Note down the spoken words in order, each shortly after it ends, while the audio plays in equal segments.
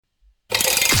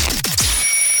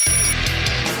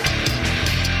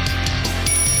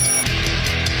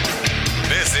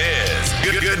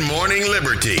Morning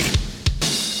Liberty.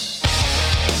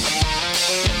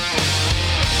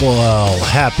 Well,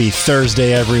 happy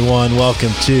Thursday, everyone.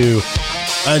 Welcome to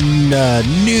a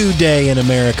new day in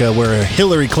America where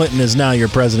Hillary Clinton is now your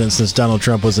president since Donald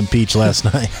Trump was impeached last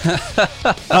night.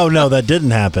 Oh, no, that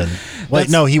didn't happen. Wait,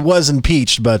 no, he was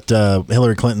impeached, but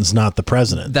Hillary Clinton's not the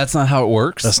president. That's not how it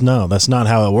works? That's not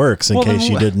how it works, in case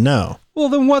you didn't know. Well,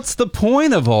 then what's the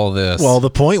point of all this? Well, the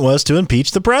point was to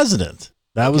impeach the president.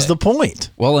 That was the point.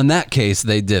 Well, in that case,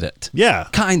 they did it. Yeah.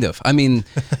 Kind of. I mean...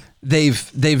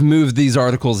 They've moved these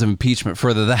articles of impeachment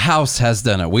further. The House has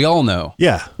done it. We all know.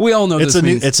 Yeah. We all know it's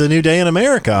a new day in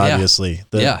America, obviously.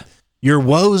 Your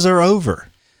woes are over,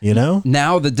 you know?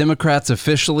 Now the Democrats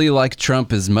officially like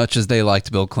Trump as much as they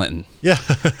liked Bill Clinton. Yeah.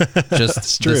 Just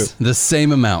That's true. The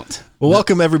same amount. Well,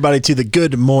 welcome everybody to the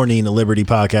Good Morning Liberty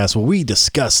podcast, where we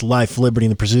discuss life, liberty,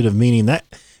 and the pursuit of meaning. That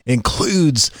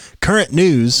includes current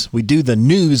news. We do the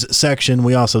news section.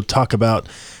 We also talk about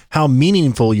how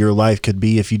meaningful your life could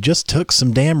be if you just took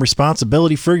some damn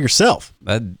responsibility for yourself.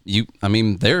 Say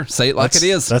it like it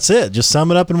is. That's it. Just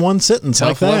sum it up in one sentence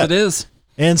like that. Tough love it is.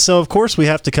 And so, of course, we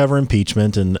have to cover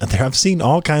impeachment. And I've seen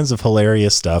all kinds of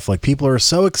hilarious stuff. Like, people are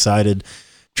so excited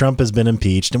Trump has been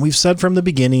impeached. And we've said from the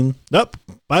beginning,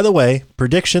 by the way,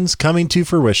 predictions coming to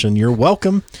fruition. You're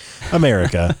welcome,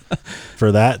 America,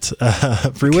 for that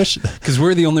fruition. Because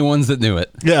we're the only ones that knew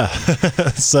it. Yeah.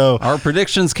 So our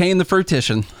predictions came to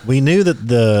fruition. We knew that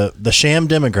the sham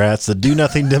Democrats, the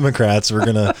do-nothing Democrats, were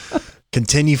going to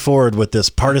continue forward with this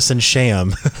partisan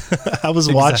sham. I was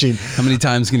watching. How many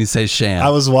times can you say sham? I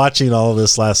was watching all of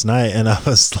this last night, and I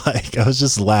was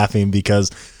just laughing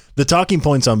because the talking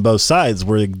points on both sides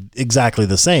were exactly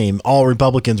the same. All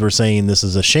Republicans were saying this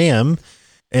is a sham,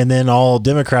 and then all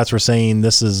Democrats were saying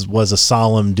this was a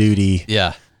solemn duty.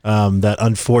 Yeah. That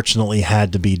unfortunately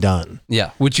had to be done.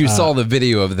 Yeah, which you saw the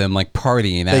video of them like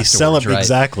partying they afterwards, right?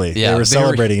 Exactly. Yeah, they were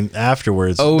celebrating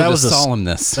afterwards. Oh, that the was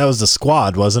solemnness. That was the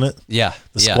squad, wasn't it? Yeah.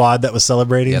 The squad that was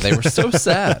celebrating. Yeah, they were so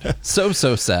sad. So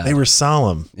sad. They were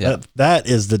solemn. Yeah. That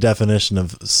is the definition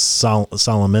of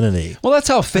solemnity. Well, that's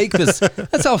how fake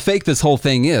this whole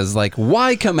thing is. Like,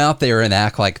 why come out there and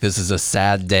act like this is a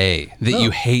sad day, that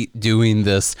you hate doing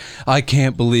this? I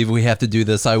can't believe we have to do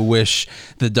this. I wish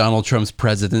that Donald Trump's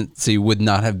presidency would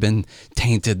not have been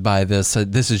tainted by this.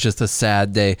 This is just a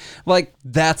sad day. Like,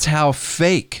 that's how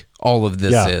fake all of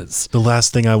this is. The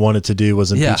last thing I wanted to do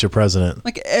was impeach a president.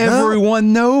 Like,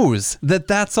 everyone knows that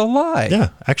that's a lie. Yeah,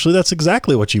 actually, that's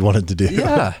exactly what you wanted to do.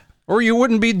 Yeah. Or you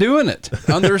wouldn't be doing it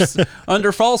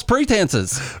under false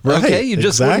pretenses. Right, okay, you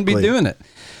just wouldn't be doing it.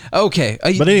 Okay,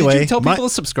 but anyway, did you tell people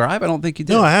to subscribe? I don't think you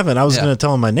did. No, I haven't. I was going to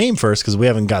tell them my name first because we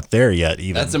haven't got there yet.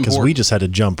 Even that's because important. we just had to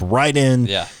jump right in.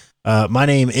 Yeah. My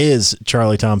name is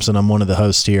Charlie Thompson. I'm one of the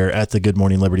hosts here at the Good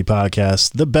Morning Liberty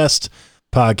podcast, the best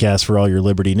podcast for all your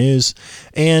liberty news.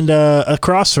 And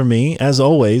across from me, as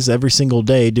always, every single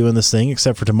day doing this thing,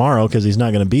 except for tomorrow because he's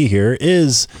not going to be here,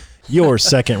 is your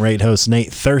second-rate host,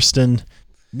 Nate Thurston.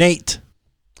 Nate.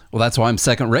 Well, that's why I'm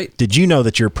second rate. Did you know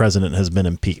that your president has been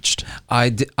impeached? I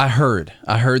heard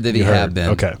that he had been.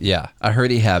 Okay. Yeah, I heard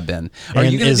he had been. Are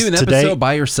you going to do an episode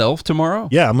by yourself tomorrow?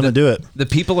 Yeah, I'm going to do it. The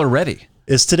people are ready.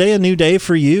 Is today a new day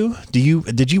for you?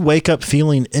 Did you wake up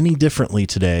feeling any differently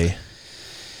today?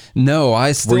 No,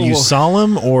 I still... Were you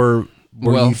solemn or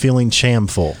were you feeling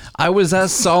shameful? I was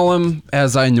as solemn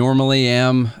as I normally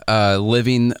am,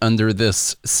 living under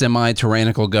this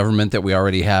semi-tyrannical government that we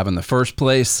already have in the first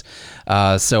place.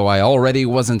 So I already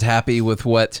wasn't happy with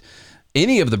what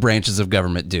any of the branches of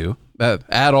government do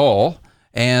at all.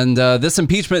 And this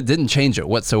impeachment didn't change it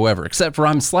whatsoever, except for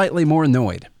I'm slightly more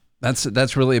annoyed.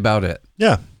 That's really about it.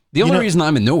 Yeah. The only reason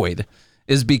I'm annoyed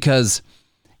is because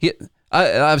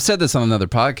I've said this on another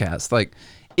podcast. Like,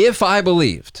 if I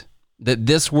believed that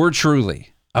this were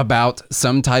truly about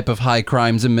some type of high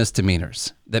crimes and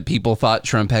misdemeanors that people thought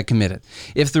Trump had committed,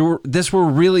 if this were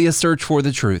really a search for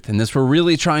the truth, and this were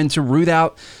really trying to root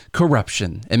out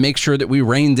corruption and make sure that we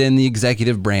reined in the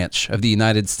executive branch of the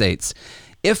United States,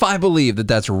 if I believe that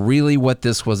that's really what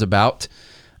this was about,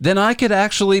 then I could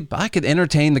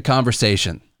entertain the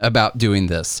conversation about doing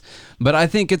this. But I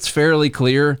think it's fairly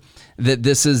clear that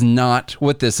this is not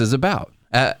what this is about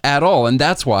at all. And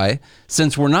that's why,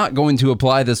 since we're not going to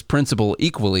apply this principle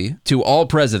equally to all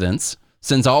presidents,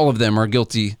 since all of them are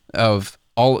guilty of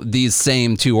all these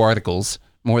same two articles,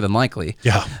 more than likely.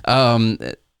 Yeah.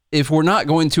 If we're not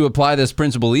going to apply this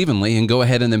principle evenly and go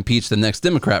ahead and impeach the next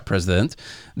Democrat president,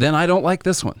 then I don't like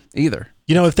this one either.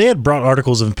 You know, if they had brought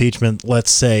articles of impeachment,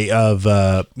 let's say, of,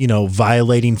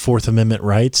 violating Fourth Amendment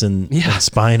rights and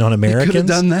spying on Americans. They could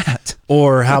have done that.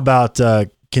 Or how about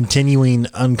continuing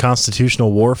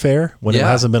unconstitutional warfare when it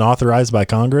hasn't been authorized by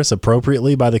Congress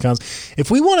appropriately by the If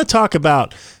we want to talk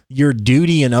about your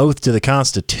duty and oath to the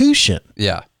Constitution,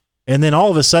 and then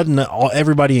all of a sudden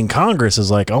everybody in Congress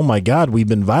is like, oh my God, we've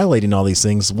been violating all these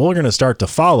things. We're going to start to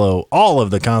follow all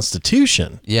of the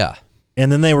Constitution. Yeah.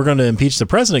 And then they were going to impeach the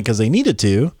president because they needed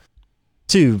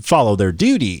to follow their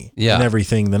duty and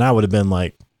everything. Then I would have been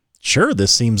like, sure,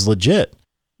 this seems legit.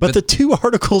 But the 2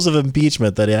 articles of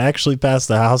impeachment that actually passed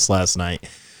the House last night,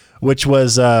 which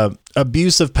was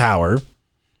abuse of power,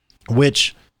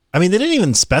 which, I mean, they didn't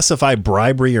even specify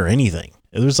bribery or anything.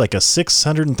 It was like a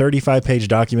 635-page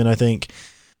document, I think,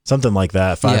 something like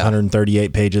that,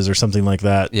 538 pages or something like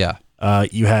that. Yeah.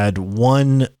 You had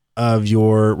one of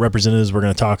your representatives we're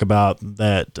going to talk about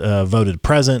that voted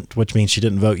present, which means she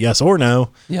didn't vote yes or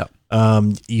no. Yeah.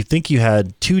 You think you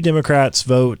had 2 Democrats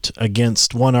vote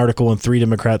against one article and 3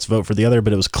 Democrats vote for the other,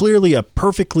 but it was clearly a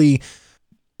perfectly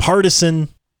partisan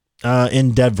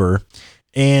endeavor.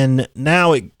 And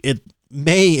now it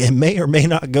may or may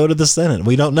not go to the Senate.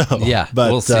 We don't know. Yeah,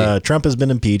 but we'll see. Trump has been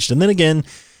impeached. And then again,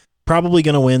 probably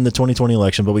going to win the 2020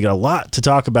 election, but we got a lot to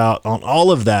talk about on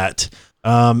all of that.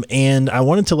 And I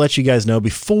wanted to let you guys know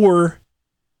before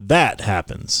that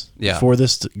happens, before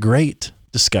this great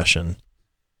discussion,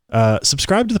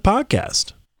 subscribe to the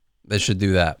podcast. They should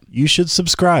do that. You should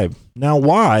subscribe. Now,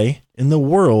 why in the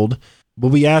world will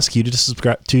we ask you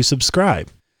to subscribe?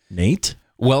 Nate?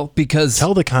 Well, because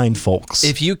tell the kind folks.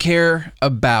 If you care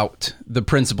about the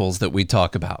principles that we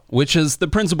talk about, which is the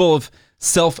principle of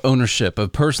self-ownership,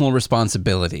 of personal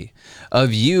responsibility,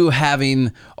 of you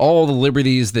having all the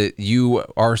liberties that you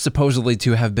are supposedly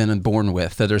to have been born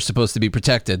with, that are supposed to be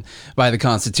protected by the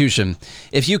Constitution.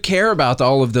 If you care about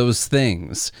all of those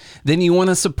things, then you want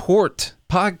to support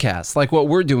podcasts like what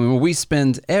we're doing, where we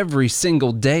spend every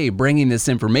single day bringing this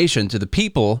information to the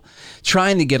people,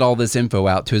 trying to get all this info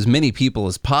out to as many people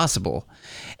as possible.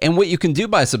 And what you can do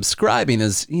by subscribing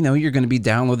is, you're going to be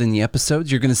downloading the episodes.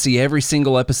 You're going to see every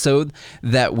single episode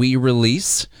that we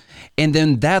release. And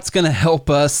then that's going to help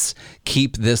us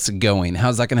keep this going.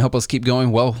 How's that going to help us keep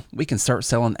going? Well, we can start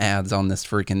selling ads on this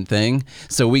freaking thing.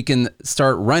 So we can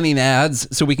start running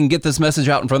ads so we can get this message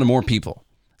out in front of more people.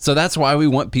 So that's why we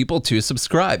want people to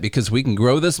subscribe, because we can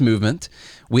grow this movement.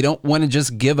 We don't want to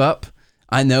just give up.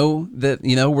 I know that,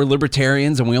 we're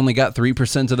libertarians and we only got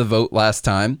 3% of the vote last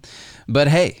time. But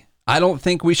hey, I don't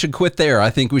think we should quit there.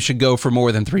 I think we should go for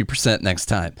more than 3% next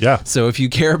time. Yeah. So if you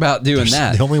care about doing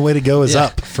that, the only way to go is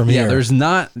up from here. Yeah, there's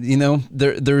not,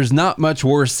 there's not much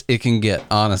worse it can get,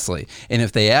 honestly. And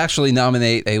if they actually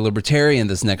nominate a libertarian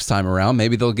this next time around,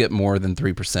 maybe they'll get more than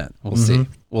 3%. We'll see.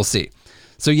 We'll see.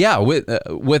 So yeah,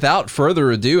 without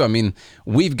further ado,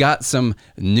 we've got some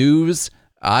news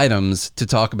items to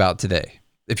talk about today.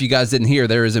 If you guys didn't hear,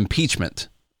 there is impeachment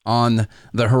on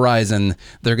the horizon.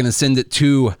 They're going to send it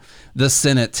to the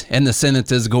Senate, and the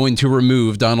Senate is going to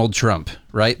remove Donald Trump,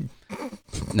 right?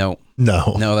 No,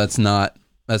 that's not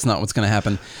what's going to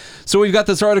happen. So we've got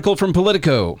this article from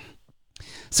Politico. It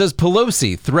says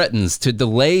Pelosi threatens to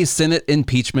delay Senate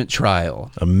impeachment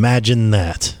trial. Imagine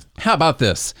that. How about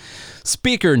this?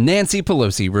 Speaker Nancy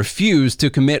Pelosi refused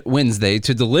to commit Wednesday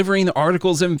to delivering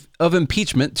articles of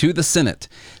impeachment to the Senate,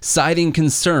 citing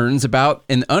concerns about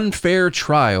an unfair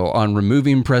trial on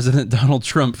removing President Donald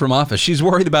Trump from office. She's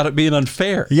worried about it being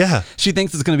unfair. Yeah. She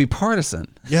thinks it's going to be partisan.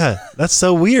 Yeah, that's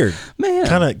so weird. Man.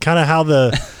 Kind of how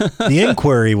the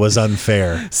inquiry was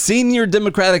unfair. Senior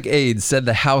Democratic aides said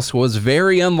the House was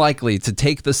very unlikely to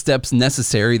take the steps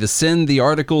necessary to send the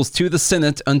articles to the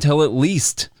Senate until at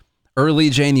least early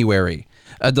January,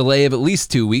 a delay of at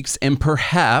least 2 weeks and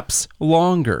perhaps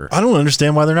longer. I don't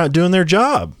understand why they're not doing their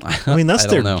job. That's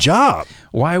their job.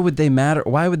 Why would they matter?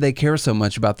 Why would they care so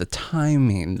much about the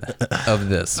timing of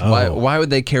this? Why would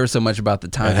they care so much about the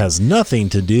timing? It has nothing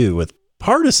to do with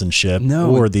partisanship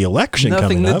or the election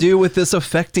coming up. Nothing to do with this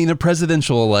affecting a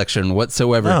presidential election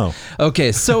whatsoever. No.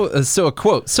 Okay, so a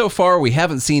quote. So far, we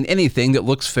haven't seen anything that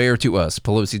looks fair to us,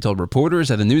 Pelosi told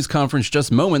reporters at a news conference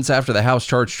just moments after the House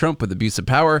charged Trump with abuse of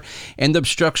power and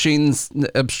obstruction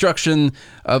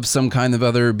of some kind of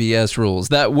other BS rules.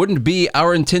 That wouldn't be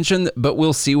our intention, but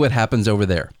we'll see what happens over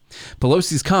there.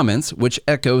 Pelosi's comments, which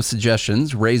echo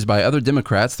suggestions raised by other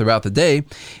Democrats throughout the day,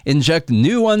 inject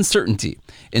new uncertainty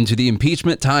into the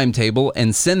impeachment timetable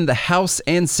and send the House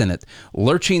and Senate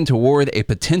lurching toward a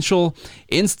potential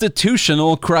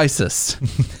institutional crisis.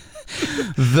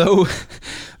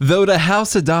 Though the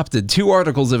House adopted 2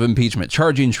 articles of impeachment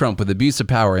charging Trump with abuse of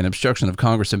power and obstruction of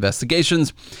Congress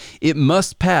investigations, it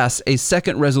must pass a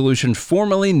second resolution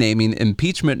formally naming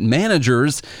impeachment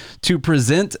managers to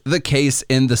present the case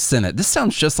in the Senate. This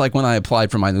sounds just like when I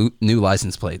applied for my new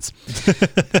license plates.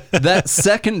 That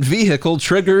second vehicle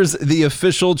triggers the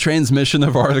official transmission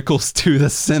of articles to the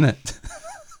Senate.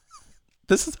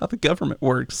 This is how the government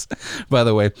works, by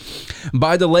the way.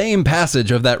 By delaying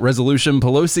passage of that resolution,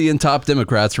 Pelosi and top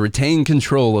Democrats retain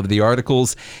control of the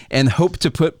articles and hope to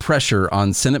put pressure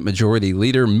on Senate Majority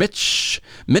Leader Mitchell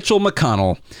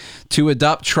McConnell to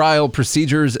adopt trial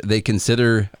procedures they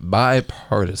consider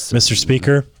bipartisan. Mr.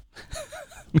 Speaker,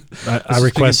 I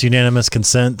request unanimous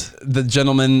consent. The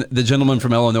gentleman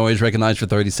from Illinois is recognized for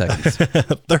 30 seconds.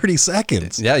 30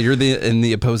 seconds. Yeah, you're in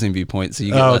the opposing viewpoint, so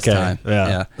you get less time.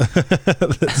 Yeah.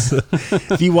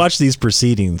 If you watch these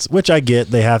proceedings, which I get,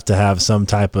 they have to have some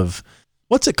type of,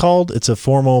 what's it called? It's a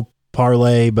formal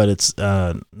parlay, but it's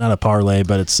not a parlay,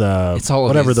 but it's all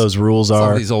whatever those rules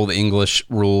are. All these old English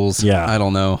rules. Yeah. I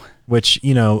don't know. Which,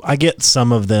 I get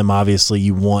some of them. Obviously,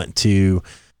 you want to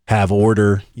have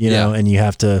order, know, and you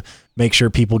have to make sure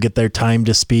people get their time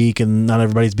to speak and not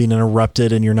everybody's being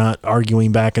interrupted and you're not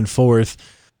arguing back and forth.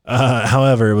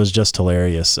 However, it was just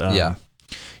hilarious. Every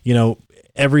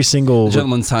single the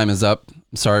gentleman's time is up.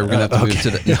 Sorry, we're gonna have to move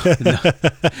to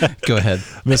the. No. Go ahead,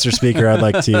 Mr. Speaker. I'd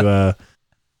like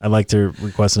to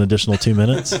request an additional 2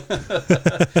 minutes.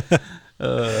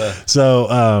 So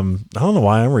I don't know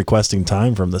why I'm requesting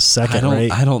time from the second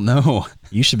rate. I don't know.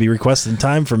 You should be requesting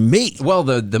time from me. Well,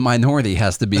 the minority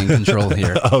has to be in control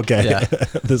here. Okay. Yeah.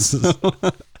 This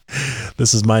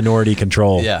is minority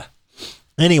control. Yeah.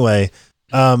 Anyway,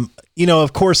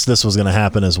 of course this was going to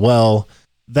happen as well.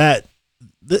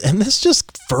 And this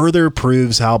just further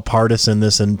proves how partisan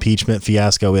this impeachment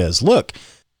fiasco is. Look,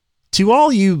 to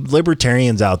all you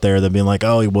libertarians out there that have been like,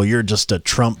 oh, well, you're just a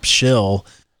Trump shill.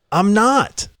 I'm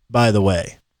not, by the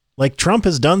way. Like, Trump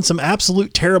has done some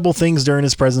absolute terrible things during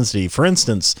his presidency. For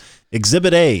instance,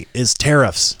 Exhibit A is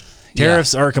tariffs.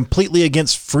 Tariffs are completely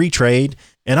against free trade,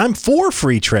 and I'm for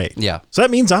free trade. Yeah. So that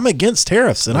means I'm against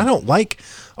tariffs, and I don't like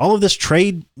all of this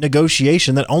trade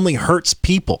negotiation that only hurts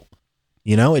people.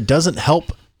 It doesn't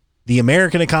help the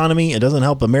American economy. It doesn't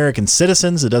help American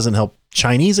citizens. It doesn't help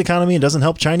Chinese economy. It doesn't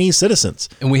help Chinese citizens.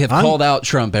 And we have called out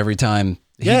Trump every time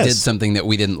he did something that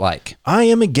we didn't like. I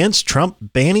am against Trump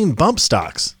banning bump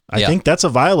stocks. I think that's a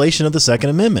violation of the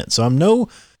Second Amendment. So I'm no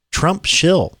Trump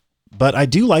shill, but I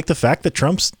do like the fact that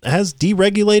Trump has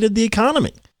deregulated the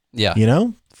economy. Yeah.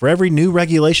 For every new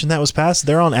regulation that was passed,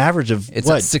 they're on average of it's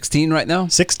at 16 right now.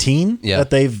 16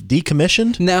 that they've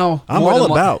decommissioned. Now I'm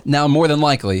all about. Now, more than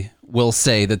likely, we'll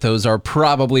say that those are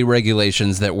probably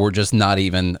regulations that were just not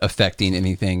even affecting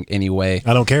anything anyway.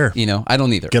 I don't care. I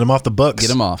don't either. Get them off the books. Get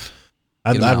them off.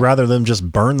 I'd rather them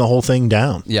just burn the whole thing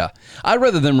down. Yeah. I'd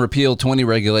rather them repeal 20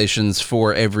 regulations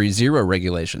for every 0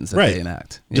 regulations that they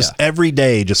enact. Just every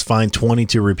day, just find 20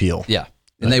 to repeal. Yeah.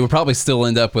 And they would probably still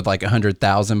end up with like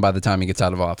 100,000 by the time he gets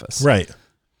out of office. Right.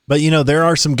 But, there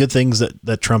are some good things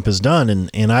that Trump has done.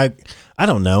 And I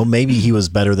don't know, maybe he was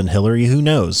better than Hillary. Who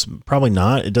knows? Probably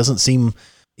not. It doesn't seem...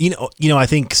 I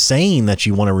think saying that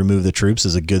you want to remove the troops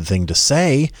is a good thing to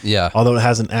say. Yeah. Although it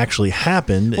hasn't actually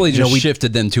happened. Well, he just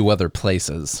shifted them to other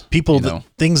places.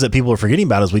 Things that people are forgetting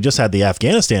about is we just had the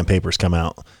Afghanistan papers come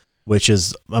out, which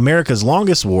is America's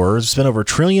longest war. It's spent over $1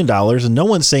 trillion, and no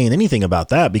one's saying anything about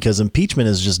that because impeachment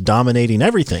is just dominating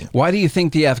everything. Why do you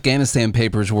think the Afghanistan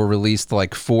papers were released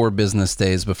like 4 business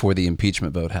days before the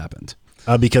impeachment vote happened?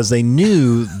 Because they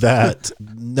knew that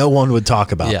no one would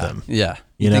talk about them. Yeah.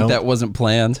 You think that wasn't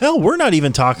planned? Hell, we're not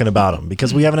even talking about them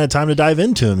because we haven't had time to dive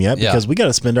into them yet because we got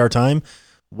to spend our time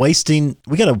wasted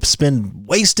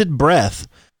breath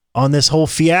on this whole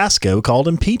fiasco called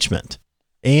impeachment.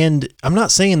 And I'm not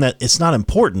saying that it's not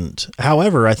important.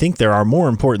 However, I think there are more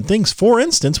important things. For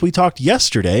instance, we talked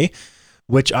yesterday,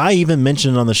 which I even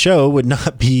mentioned on the show would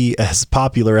not be as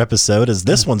popular episode as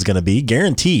this one's going to be,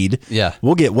 guaranteed. Yeah.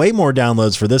 We'll get way more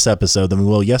downloads for this episode than we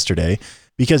will yesterday,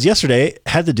 because yesterday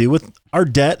had to do with our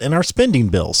debt and our spending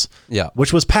bills. Yeah.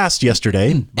 Which was passed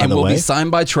yesterday, by and the will way. be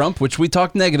signed by Trump, which we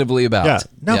talked negatively about. Yeah.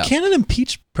 Now, can an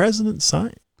impeached president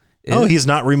sign? He's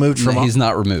not removed from office. He's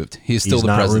not removed. He's still the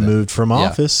president. He's not removed from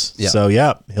office. Yeah. So,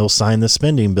 he'll sign the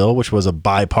spending bill, which was a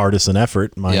bipartisan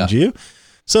effort, mind you.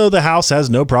 So the House has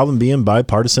no problem being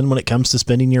bipartisan when it comes to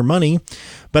spending your money.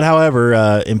 But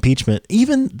however, impeachment,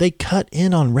 even they cut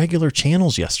in on regular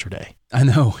channels yesterday. I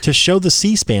know. To show the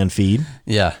C-SPAN feed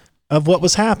of what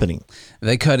was happening.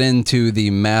 They cut into the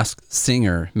Masked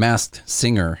Singer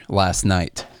last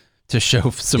night to show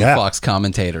some Fox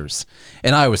commentators.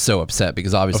 And I was so upset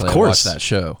because obviously I watched that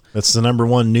show. That's the number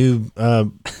one new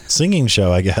singing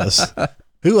show, I guess.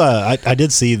 Who I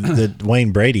did see that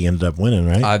Wayne Brady ended up winning,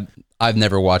 right? I've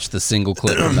never watched a single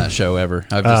clip from that show ever.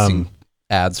 I've just seen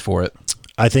ads for it.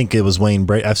 I think it was Wayne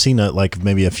Brady. I've seen like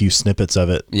maybe a few snippets of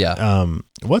it. Yeah.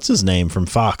 What's his name from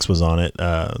Fox was on it?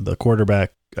 The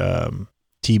quarterback,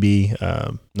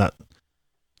 TB, not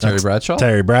Terry Bradshaw.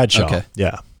 Terry Bradshaw. Okay.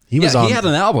 Yeah. He was on. He had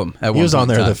an album. He was on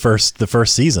there the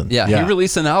first season. Yeah, he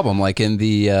released an album like in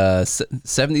the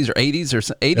 70s or 80s or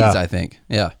 80s, I think.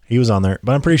 Yeah, he was on there.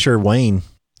 But I'm pretty sure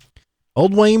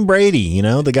old Wayne Brady, you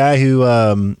know, the guy who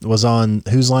was on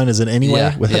Whose Line Is It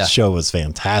Anyway? That show was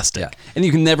fantastic. Yeah, and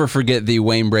you can never forget the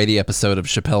Wayne Brady episode of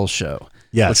Chappelle's Show.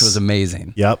 Yes. Which was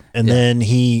amazing. Yep. And then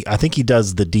I think he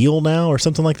does The Deal now or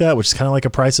something like that, which is kind of like a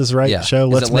Price is Right show.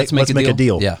 Let's make a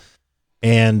deal. Yeah.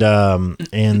 And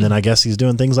then I guess he's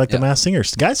doing things like The Masked Singer.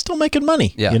 The guy's still making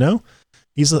money, you know?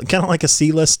 He's kind of like a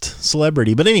C-list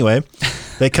celebrity. But anyway,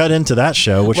 they cut into that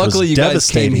show, which Luckily, was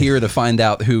devastating. You guys came here to find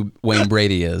out who Wayne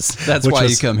Brady is. That's why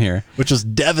you come here. Which was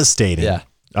devastating,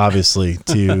 obviously,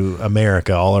 to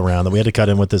America all around. That we had to cut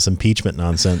in with this impeachment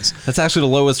nonsense. That's actually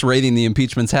the lowest rating the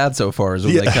impeachment's had so far is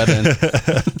when they cut in.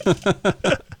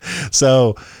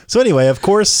 So anyway, of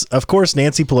course,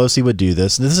 Nancy Pelosi would do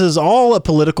this. This is all a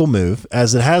political move,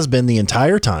 as it has been the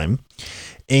entire time.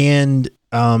 And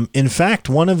in fact,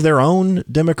 one of their own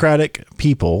Democratic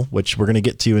people, which we're going to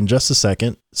get to in just a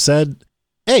second, said,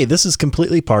 hey, this is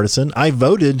completely partisan. I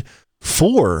voted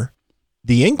for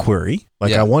the inquiry.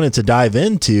 I wanted to dive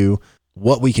into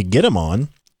what we could get them on.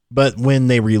 But when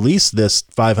they released this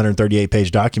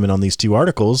 538-page document on these two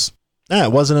articles,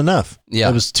 it wasn't enough. Yeah.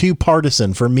 It was too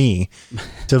partisan for me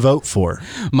to vote for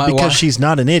because she's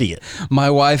not an idiot. My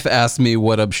wife asked me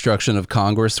what obstruction of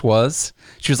Congress was.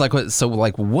 She was like,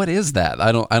 what is that?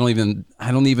 I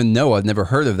don't even know. I've never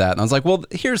heard of that. And I was like, well,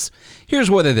 here's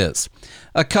what it is.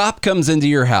 A cop comes into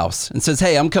your house and says,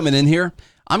 hey, I'm coming in here.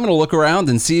 I'm going to look around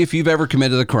and see if you've ever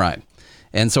committed a crime.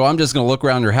 And so I'm just going to look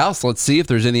around your house. Let's see if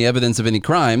there's any evidence of any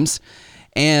crimes.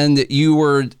 And you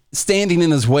were standing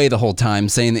in his way the whole time,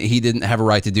 saying that he didn't have a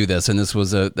right to do this, and this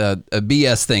was a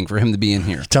BS thing for him to be in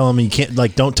here. Tell him you can't,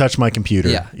 don't touch my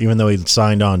computer, even though he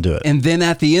signed on to it. And then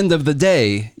at the end of the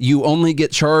day, you only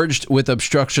get charged with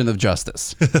obstruction of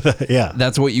justice. Yeah.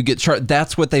 That's what you get charged.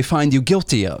 That's what they find you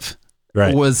guilty of,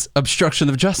 was obstruction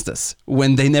of justice,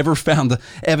 when they never found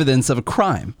evidence of a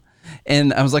crime.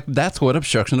 And I was like, that's what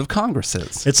obstruction of Congress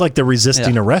is. It's like the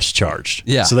resisting arrest charge.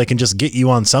 Yeah. So they can just get you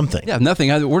on something. Yeah, nothing.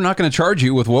 We're not going to charge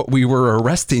you with what we were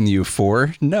arresting you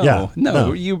for. No.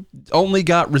 You only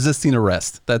got resisting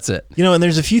arrest. That's it. You know, and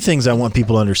there's a few things I want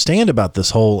people to understand about this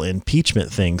whole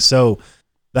impeachment thing. So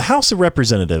the House of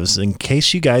Representatives, in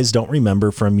case you guys don't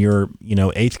remember from your,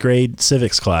 8th grade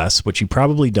civics class, which you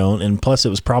probably don't, and plus it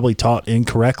was probably taught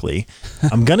incorrectly,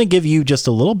 I'm going to give you just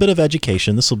a little bit of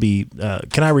education. This will be,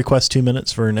 can I request 2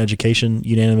 minutes for an education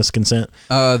unanimous consent?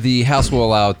 The House will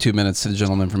allow 2 minutes to the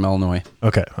gentleman from Illinois.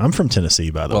 Okay. I'm from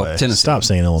Tennessee, by the way. Tennessee. Stop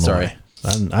saying Illinois.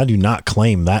 Sorry. I do not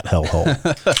claim that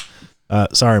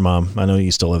hellhole. Sorry, Mom. I know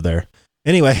you still live there.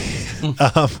 Anyway, and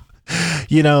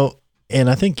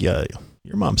I think,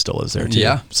 your mom still lives there too.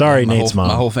 Yeah. Sorry, Nate's mom.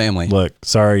 My whole family. Look,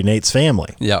 sorry, Nate's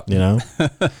family. Yeah.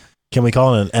 Can we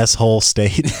call it an S-hole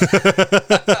state?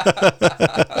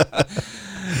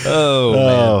 Man.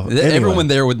 Anyway. Everyone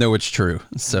there would know it's true.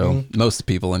 So most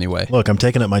people anyway. Look, I'm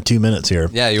taking up my 2 minutes here.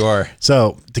 Yeah, you are.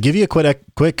 So to give you a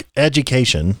quick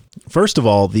education, first of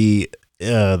all, the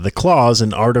clause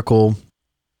in Article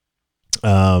 2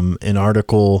 of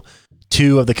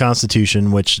the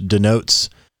Constitution, which denotes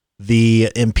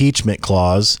the impeachment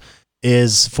clause,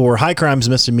 is for high crimes,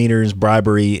 misdemeanors,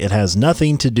 bribery. It has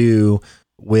nothing to do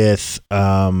with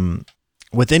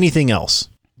anything else.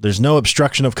 There's no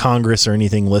obstruction of Congress or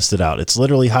anything listed out. It's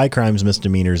literally high crimes,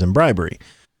 misdemeanors, and bribery.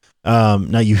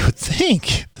 Now you would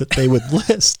think that they would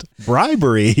list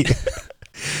bribery.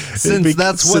 Since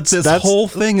that's what this whole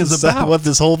thing is about. What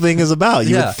this whole thing is about.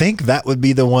 You would think that would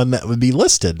be the one that would be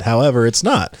listed. However, it's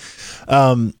not.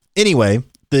 Anyway,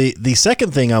 the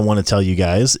second thing I want to tell you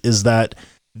guys is that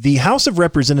the House of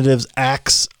Representatives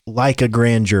acts like a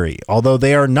grand jury, although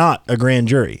they are not a grand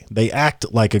jury. They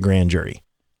act like a grand jury.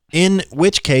 In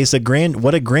which case,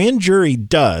 what a grand jury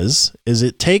does is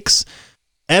it takes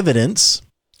evidence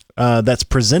that's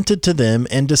presented to them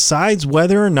and decides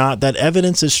whether or not that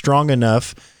evidence is strong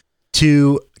enough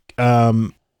to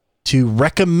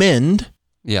recommend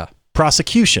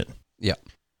prosecution. Yeah.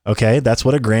 Okay, that's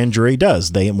what a grand jury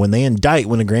does. When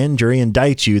a grand jury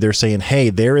indicts you, they're saying,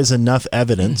 hey, there is enough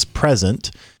evidence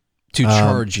present to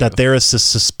charge you. that there is a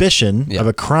suspicion of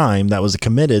a crime that was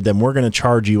committed, then we're going to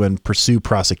charge you and pursue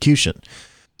prosecution.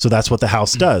 So that's what the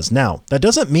House does. Now, that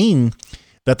doesn't mean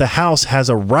that the House has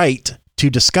a right to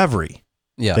discovery.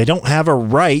 Yeah. They don't have a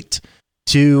right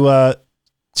to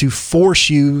force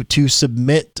you to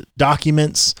submit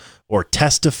documents or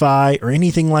testify or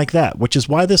anything like that, which is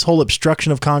why this whole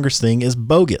obstruction of Congress thing is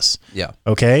bogus. Yeah.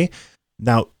 Okay.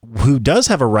 Now, who does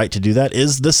have a right to do that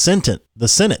is the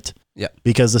Senate. Yeah.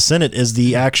 Because the Senate is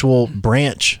the actual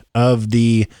branch of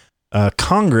the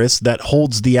Congress that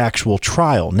holds the actual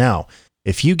trial. Now,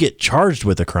 if you get charged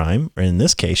with a crime, or in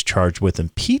this case, charged with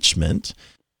impeachment,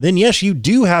 then yes, you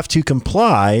do have to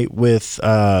comply with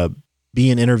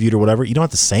being interviewed or whatever. You don't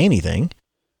have to say anything,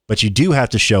 but you do have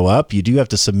to show up. You do have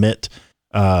to submit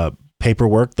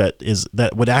paperwork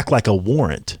that would act like a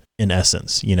warrant in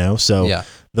essence, So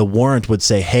the warrant would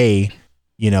say, hey,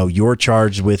 you're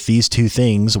charged with these two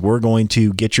things. We're going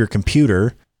to get your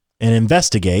computer and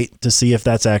investigate to see if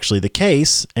that's actually the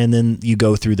case. And then you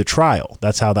go through the trial.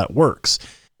 That's how that works.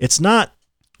 It's not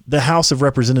the House of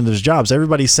Representatives' jobs.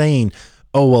 Everybody's saying,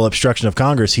 oh, well, obstruction of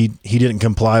Congress, he didn't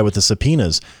comply with the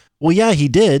subpoenas. Well, yeah, he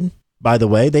did. By the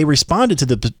way, they responded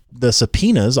to the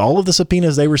subpoenas, all of the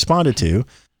subpoenas they responded to,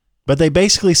 but they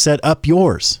basically said, up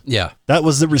yours. Yeah. That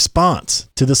was the response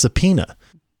to the subpoena.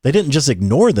 They didn't just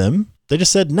ignore them. They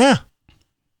just said, nah,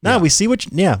 we see what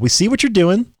you're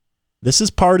doing. This is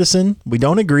partisan. We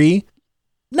don't agree.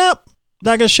 Nope,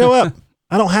 not going to show up.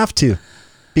 I don't have to,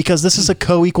 because this is a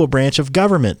co-equal branch of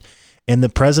government, and the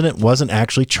president wasn't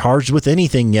actually charged with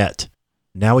anything yet.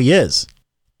 Now he is.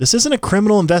 This isn't a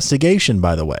criminal investigation,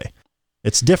 by the way.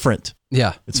 It's different.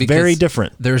 Yeah. It's very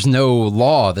different. There's no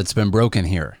law that's been broken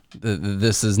here.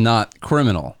 This is not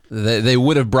criminal. They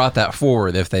would have brought that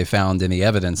forward if they found any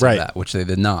evidence of that, which they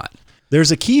did not.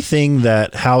 There's a key thing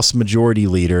that House Majority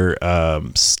Leader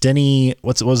Steny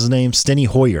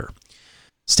Hoyer.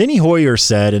 Steny Hoyer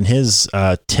said in his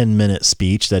 10-minute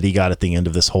speech that he got at the end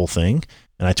of this whole thing,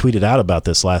 and I tweeted out about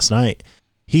this last night.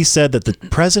 He said that the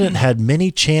president had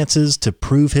many chances to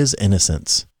prove his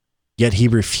innocence, yet he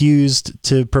refused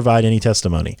to provide any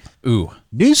testimony. Ooh.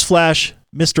 Newsflash,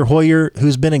 Mr. Hoyer,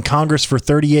 who's been in Congress for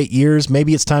 38 years,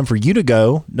 maybe it's time for you to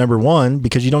go, number one,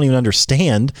 because you don't even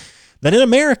understand that in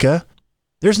America,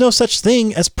 there's no such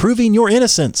thing as proving your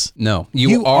innocence. No,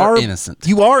 you are innocent.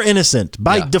 You are innocent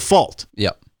by default.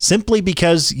 Yep. Simply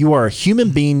because you are a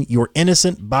human being, you're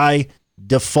innocent by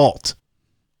default.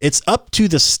 It's up to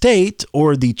the state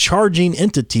or the charging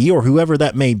entity or whoever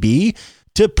that may be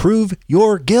to prove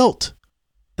your guilt.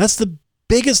 That's the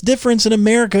biggest difference in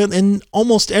America in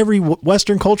almost every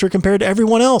Western culture compared to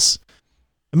everyone else.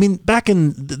 I mean,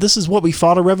 this is what we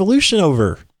fought a revolution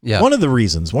over. Yeah. One of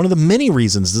the many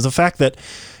reasons is the fact that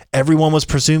everyone was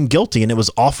presumed guilty, and it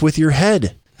was off with your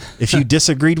head if you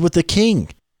disagreed with the king,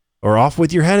 or off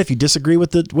with your head if you disagree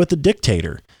with the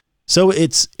dictator. So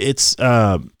it's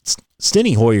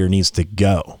Steny Hoyer needs to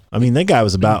go. I mean, that guy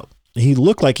he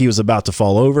looked like he was about to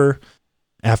fall over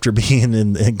after being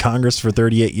in Congress for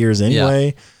 38 years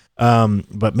anyway. Yeah.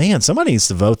 But man, somebody needs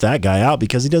to vote that guy out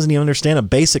because he doesn't even understand a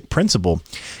basic principle.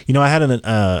 I had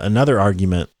another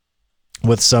argument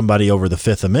with somebody over the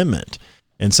Fifth Amendment,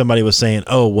 and somebody was saying,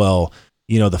 oh, well,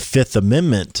 the Fifth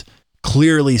Amendment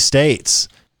clearly states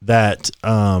that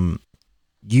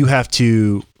you have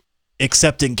to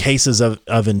accept in cases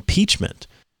of impeachment.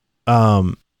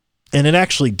 And it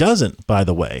actually doesn't, by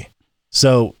the way.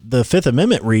 So the Fifth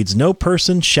Amendment reads, no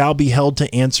person shall be held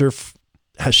to answer,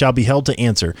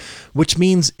 which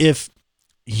means if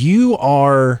you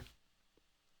are,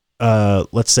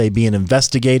 let's say, being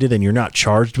investigated and you're not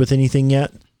charged with anything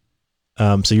yet,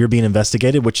 so you're being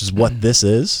investigated, which is what this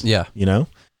is,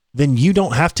 then you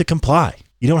don't have to comply.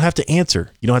 You don't have to answer.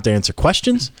 You don't have to answer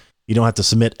questions. You don't have to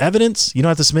submit evidence. You don't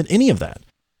have to submit any of that.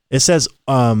 It says,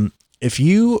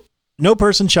 no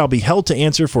person shall be held to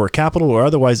answer for a capital or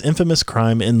otherwise infamous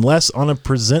crime unless on a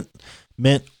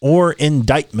presentment or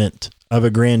indictment of a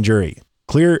grand jury.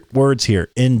 Clear words here.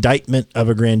 Indictment of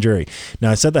a grand jury. Now,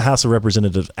 I said the House of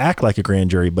Representatives act like a grand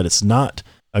jury, but it's not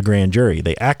a grand jury.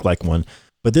 They act like one.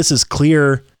 But this is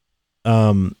clear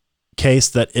case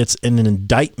that it's an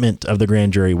indictment of the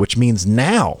grand jury, which means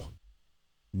now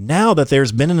that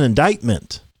there's been an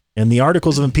indictment and the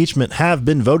articles of impeachment have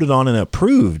been voted on and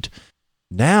approved,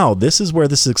 now this is where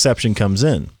this exception comes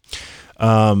in.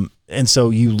 And so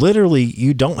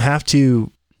you don't have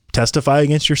to testify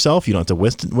against yourself. You don't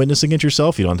have to witness against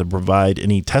yourself. You don't have to provide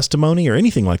any testimony or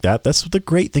anything like that. That's the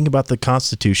great thing about the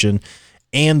Constitution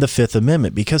and the Fifth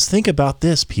Amendment, because think about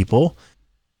this, people.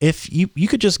 If you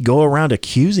could just go around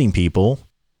accusing people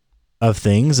of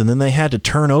things, and then they had to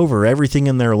turn over everything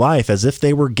in their life as if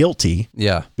they were guilty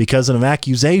Yeah. because of an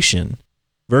accusation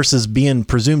versus being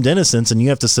presumed innocence, and you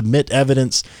have to submit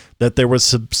evidence that there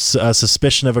was a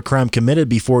suspicion of a crime committed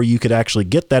before you could actually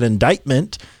get that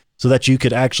indictment so that you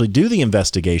could actually do the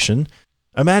investigation.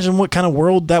 Imagine what kind of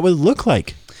world that would look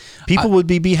like. People would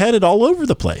be beheaded all over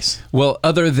the place. Well,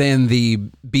 other than the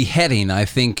beheading, I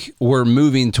think we're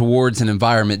moving towards an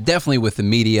environment, definitely with the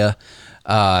media,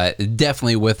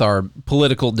 definitely with our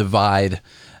political divide.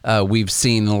 We've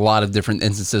seen a lot of different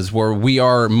instances where we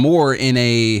are more in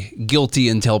a guilty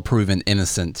until proven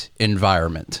innocent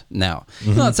environment now.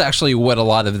 That's actually what a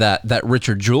lot of that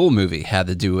Richard Jewell movie had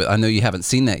to do with. I know you haven't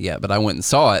seen that yet, but I went and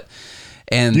saw it.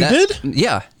 And You did?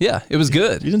 Yeah, it was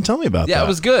good. You didn't tell me about that. Yeah, it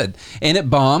was good. And it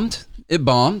bombed.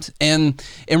 And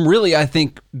really, I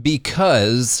think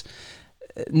because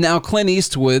now Clint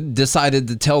Eastwood decided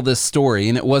to tell this story,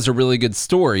 and it was a really good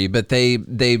story, but they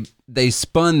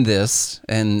spun this,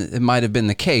 and it might have been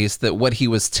the case that what he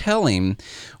was telling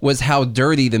was how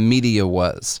dirty the media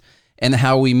was, and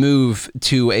how we move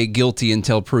to a guilty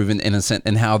until proven innocent,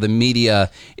 and how the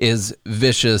media is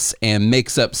vicious and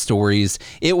makes up stories.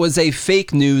 It was a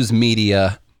fake news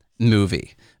media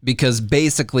movie, because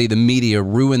basically the media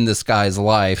ruined this guy's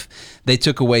life. They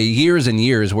took away years and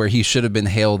years where he should have been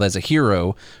hailed as a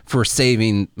hero for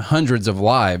saving hundreds of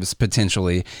lives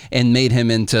potentially, and made him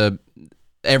into,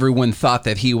 everyone thought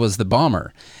that he was the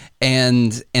bomber.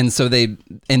 And so then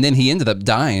he ended up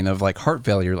dying of like heart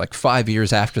failure like 5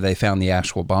 years after they found the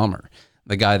actual bomber,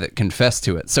 the guy that confessed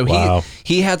to it. So Wow.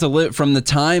 he had to live, from the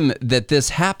time that this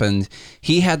happened,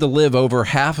 he had to live over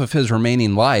half of his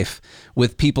remaining life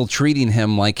with people treating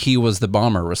him like he was the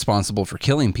bomber responsible for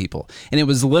killing people. And it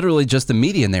was literally just a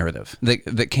media narrative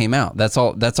that came out. That's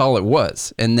all it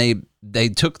was. And they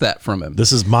took that from him.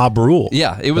 This is mob rule.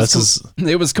 Yeah, it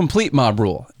was complete mob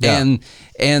rule. Yeah.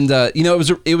 And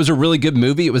it was a really good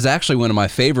movie. It was actually one of my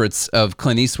favorites of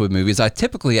Clint Eastwood movies. I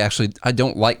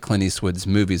don't like Clint Eastwood's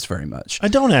movies very much. I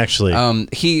don't actually.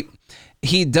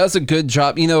 He does a good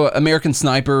job. American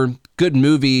Sniper, good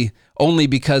movie only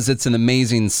because it's an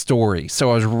amazing story.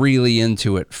 So I was really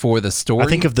into it for the story. I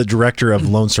think if the director of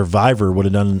Lone Survivor would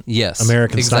have done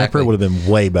American Sniper, it would have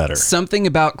been way better. Something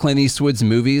about Clint Eastwood's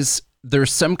movies,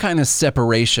 there's some kind of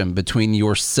separation between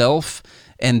yourself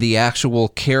and the actual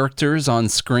characters on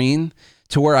screen,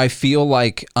 to where I feel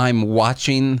like I'm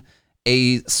watching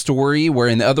a story where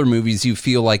in other movies you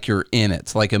feel like you're in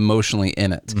it, like emotionally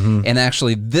in it. And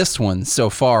actually this one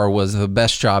so far was the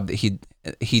best job that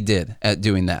he did at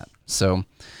doing that. So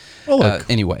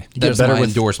anyway, there's my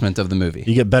endorsement of the movie.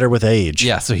 You get better with age.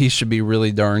 Yeah, so he should be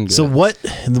really darn good. So what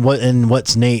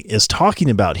Nate is talking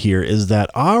about here is that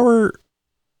our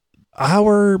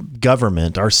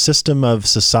government, our system of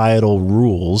societal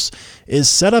rules is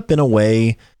set up in a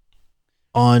way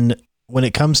on when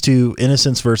it comes to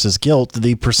innocence versus guilt.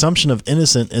 The presumption of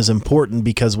innocent is important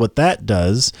because what that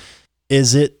does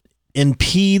is it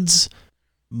impedes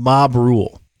mob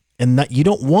rule, and that you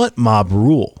don't want mob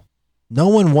rule. No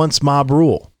one wants mob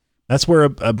rule. That's where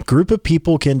a group of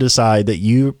people can decide that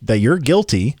you're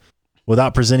guilty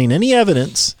without presenting any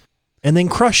evidence and then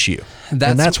crush you. And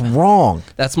that's wrong.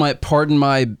 Pardon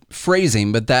my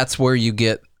phrasing, but that's where you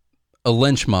get a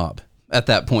lynch mob at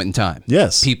that point in time.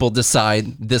 Yes. People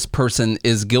decide this person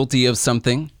is guilty of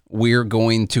something. We're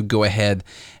going to go ahead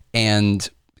and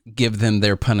give them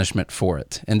their punishment for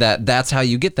it. And that's how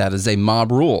you get that, is a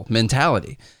mob rule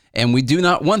mentality. And we do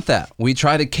not want that. We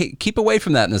try to keep away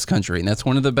from that in this country, and that's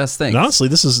one of the best things. And honestly,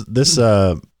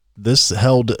 this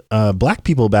held black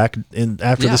people back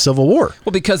after the Civil War.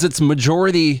 Well, because it's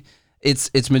majority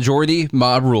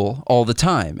mob rule all the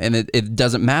time, and it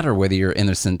doesn't matter whether you're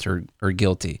innocent or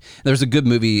guilty. There's a good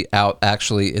movie out,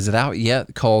 actually. Is it out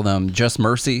yet? Called Just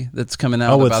Mercy, that's coming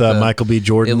out. Oh, with Michael B.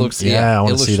 Jordan. It looks, I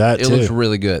want to see that too. It looks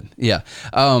really good. Yeah.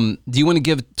 Do you want to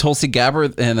give Tulsi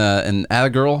Gabbard and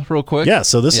Atta-Girl real quick? Yeah.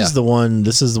 So this is the one.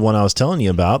 This is the one I was telling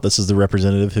you about. This is the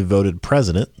representative who voted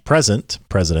present.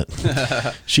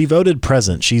 She voted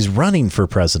present. She's running for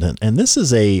president, and this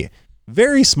is a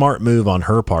very smart move on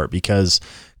her part, because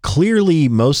clearly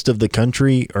most of the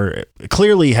country, or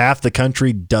clearly half the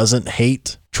country, doesn't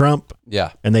hate Trump.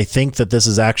 Yeah. And they think that this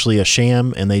is actually a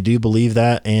sham, and they do believe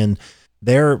that. And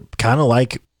they're kind of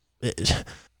like,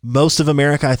 most of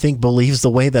America, I think, believes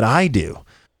the way that I do,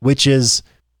 which is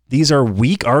these are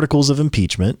weak articles of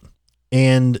impeachment,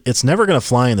 and it's never going to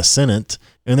fly in the Senate,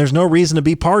 and there's no reason to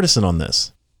be partisan on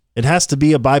this. It has to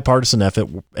be a bipartisan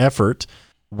effort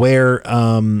where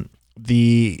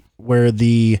the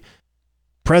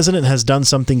president has done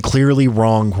something clearly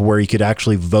wrong where he could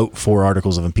actually vote for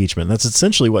articles of impeachment. That's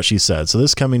essentially what she said. So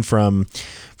this coming from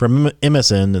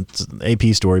MSN, it's an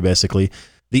AP story basically.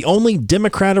 The only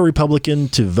Democrat or Republican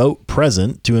to vote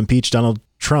present to impeach Donald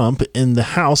Trump in the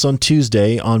House on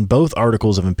Tuesday on both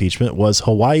articles of impeachment was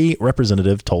Hawaii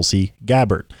Representative Tulsi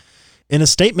Gabbard. In a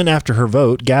statement after her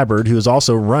vote, Gabbard, who is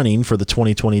also running for the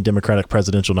 2020 Democratic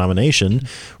presidential nomination,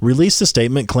 released a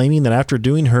statement claiming that after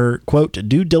doing her, quote,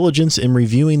 due diligence in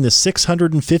reviewing the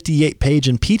 658-page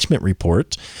impeachment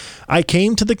report, I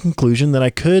came to the conclusion that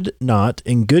I could not,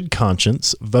 in good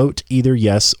conscience, vote either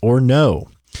yes or no.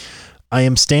 I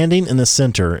am standing in the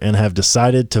center and have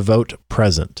decided to vote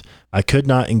present. I could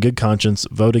not, in good conscience,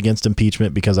 vote against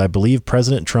impeachment because I believe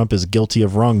President Trump is guilty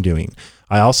of wrongdoing.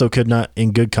 I also could not,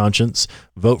 in good conscience,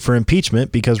 vote for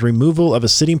impeachment because removal of a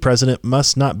sitting president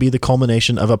must not be the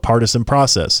culmination of a partisan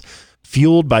process,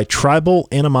 fueled by tribal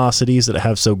animosities that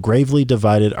have so gravely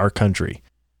divided our country.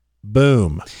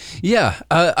 Boom. Yeah.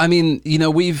 I mean, you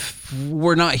know,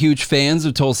 we're not huge fans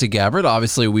of Tulsi Gabbard.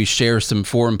 Obviously, we share some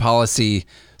foreign policy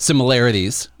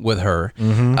similarities with her.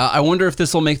 Mm-hmm. I wonder if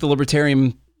this will make the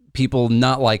Libertarian people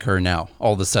not like her now,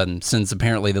 all of a sudden, since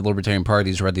apparently the Libertarian Party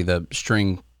is ready to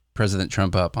string President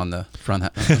Trump up on the front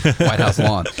White House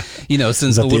lawn. You know,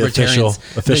 since the Libertarians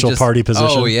official party position.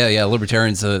 Oh yeah,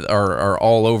 Libertarians are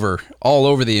all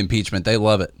over the impeachment. They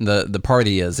love it. The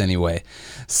party is anyway.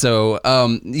 So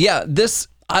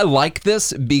I like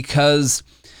this because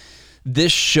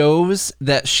this shows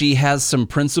that she has some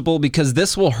principle, because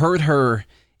this will hurt her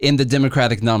in the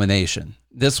Democratic nomination.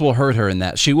 This will hurt her in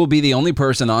that she will be the only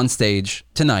person on stage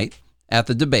tonight at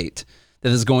the debate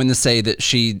that is going to say that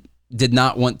she did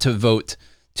not want to vote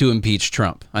to impeach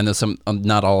Trump. I know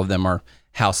not all of them are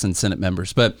House and Senate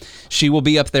members, but she will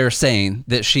be up there saying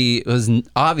that she was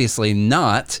obviously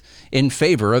not in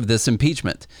favor of this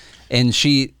impeachment. And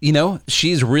she, you know,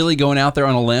 she's really going out there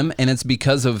on a limb, and it's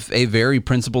because of a very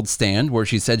principled stand where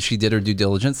she said she did her due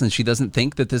diligence and she doesn't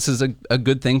think that this is a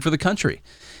good thing for the country.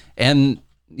 And,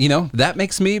 you know, that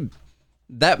makes me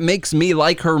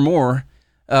like her more.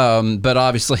 But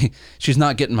obviously she's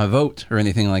not getting my vote or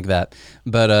anything like that.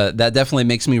 But that definitely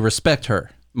makes me respect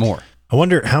her more. I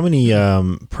wonder how many how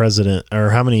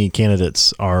many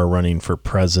candidates are running for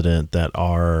president that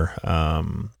are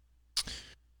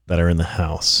in the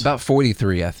House. About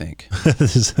 43, I think.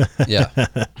 Yeah.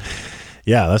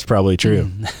 Yeah, that's probably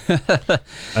true.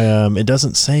 It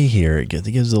doesn't say here. It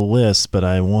gives a list, but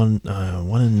I want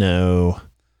to know.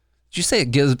 Did you say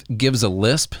it gives a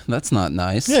lisp? That's not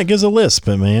nice. Yeah, it gives a lisp,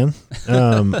 man.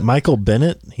 Michael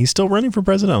Bennet, he's still running for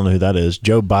president. I don't know who that is.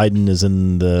 Joe Biden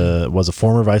was a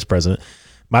former vice president.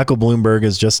 Michael Bloomberg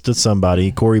is just a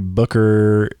somebody. Cory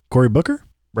Booker,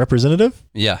 representative?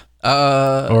 Yeah.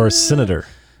 Or senator?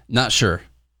 Not sure.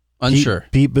 Unsure.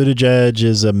 Pete Buttigieg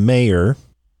is a mayor.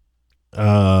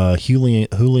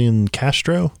 Julian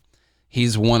Castro?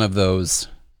 He's one of those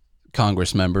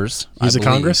Congress members. He's a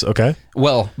Congress? Okay.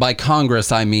 Well, by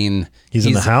Congress, I mean... He's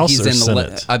in the House or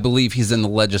Senate? I believe he's in the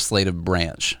legislative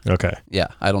branch. Okay. Yeah,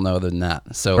 I don't know other than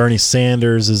that. So Bernie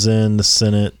Sanders is in the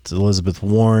Senate. Elizabeth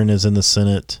Warren is in the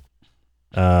Senate.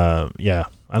 Yeah,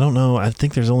 I don't know. I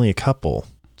think there's only a couple.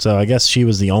 So I guess she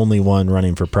was the only one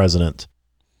running for president.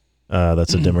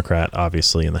 That's a Democrat,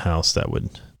 obviously, in the House that would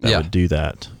do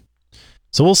that.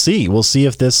 So we'll see. We'll see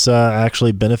if this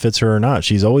actually benefits her or not.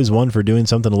 She's always one for doing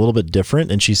something a little bit different,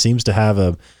 and she seems to have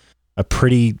a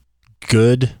pretty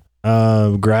good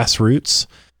grassroots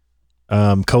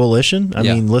coalition. I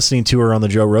mean, listening to her on the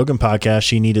Joe Rogan podcast,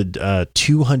 she needed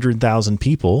 200,000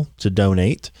 people to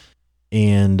donate.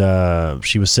 And when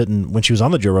she was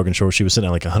on the Joe Rogan show, she was sitting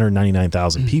at like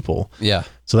 199,000 people. Yeah.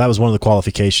 So that was one of the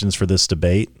qualifications for this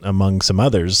debate, among some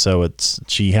others. So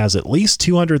she has at least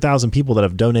 200,000 people that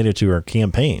have donated to her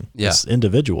campaign. Yeah. As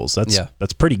individuals.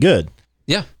 That's pretty good.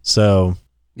 Yeah. So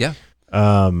yeah.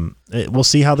 We'll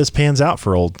see how this pans out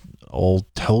for old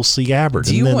Tulsi Gabbard.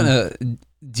 Do you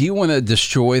want to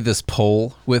destroy this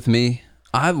poll with me?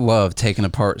 I love taking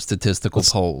apart statistical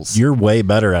polls. You're way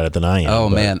better at it than I am. Oh,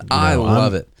 man. I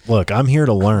love it. Look, I'm here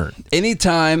to learn.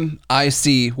 Anytime I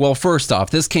see, well, first off,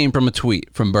 this came from a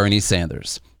tweet from Bernie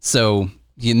Sanders. So,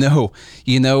 you know,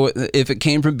 if it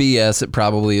came from BS, it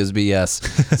probably is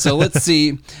BS. So let's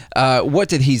see. What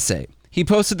did he say? He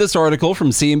posted this article from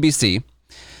CNBC.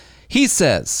 He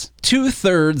says,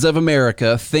 2/3 of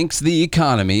America thinks the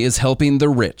economy is helping the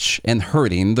rich and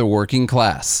hurting the working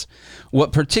class.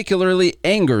 What particularly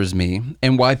angers me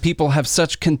and why people have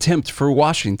such contempt for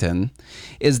Washington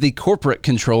is the corporate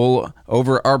control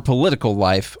over our political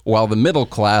life while the middle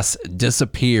class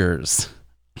disappears.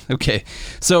 Okay,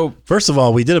 so... First of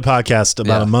all, we did a podcast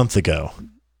about a month ago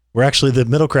where actually the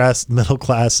middle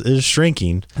class is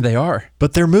shrinking, They are.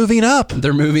 but they're moving up.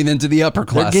 They're moving into the upper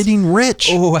They're class. getting rich.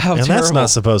 Oh, how and terrible. that's not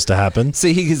supposed to happen.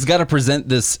 See, he's got to present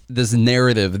this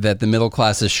narrative that the middle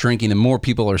class is shrinking and more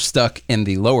people are stuck in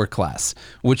the lower class,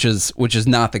 which is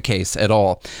not the case at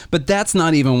all. But that's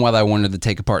not even what I wanted to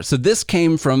take apart. So this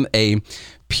came from a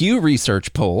Pew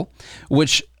Research poll,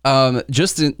 which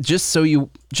just so you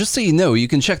know, you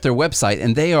can check their website,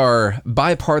 and they are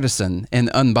bipartisan and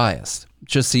unbiased.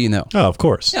 Just so you know. Oh, of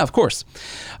course. Yeah, of course.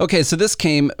 Okay, so this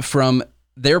came from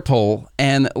their poll,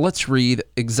 and let's read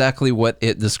exactly what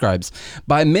it describes.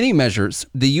 By many measures,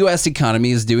 the U.S.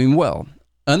 economy is doing well.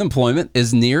 Unemployment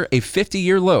is near a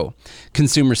 50-year low.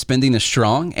 Consumer spending is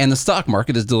strong, and the stock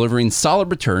market is delivering solid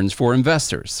returns for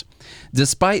investors.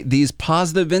 Despite these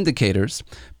positive indicators,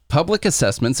 public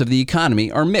assessments of the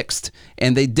economy are mixed,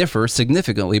 and they differ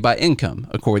significantly by income,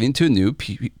 according to a new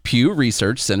Pew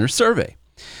Research Center survey.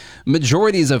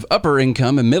 Majorities of upper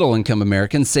income and middle income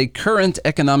Americans say current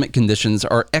economic conditions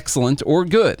are excellent or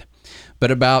good, but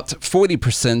about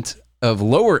 40% of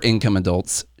lower income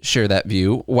adults share that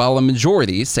view, while a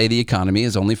majority say the economy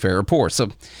is only fair or poor. So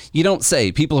you don't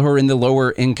say people who are in the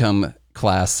lower income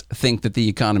class think that the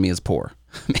economy is poor.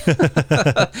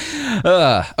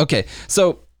 Okay,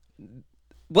 so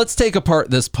let's take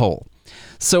apart this poll.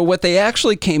 So what they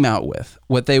actually came out with,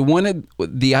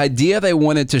 the idea they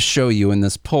wanted to show you in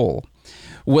this poll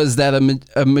was that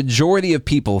a majority of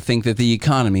people think that the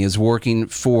economy is working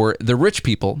for the rich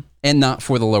people and not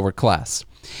for the lower class.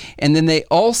 And then they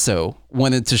also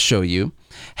wanted to show you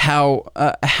how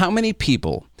many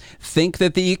people think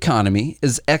that the economy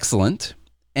is excellent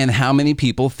and how many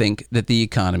people think that the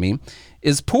economy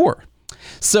is poor.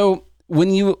 So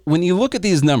when you look at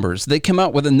these numbers, they come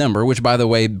out with a number, which, by the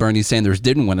way, Bernie Sanders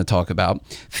didn't want to talk about.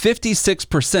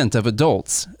 56% of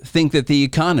adults think that the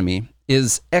economy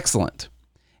is excellent.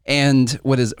 And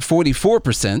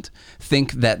 44%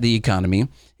 think that the economy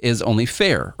is only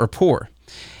fair or poor.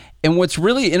 And what's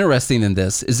really interesting in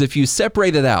this is if you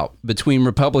separate it out between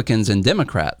Republicans and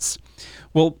Democrats,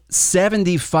 well,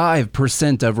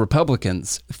 75% of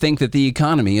Republicans think that the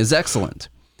economy is excellent.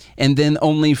 And then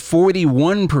only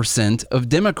 41% of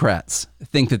Democrats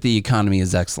think that the economy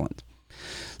is excellent.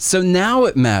 So now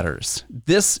it matters.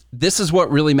 This is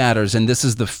what really matters, and this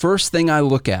is the first thing I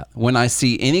look at when I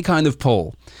see any kind of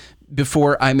poll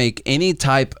before I make any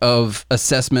type of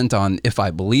assessment on if I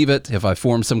believe it, if I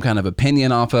form some kind of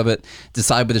opinion off of it,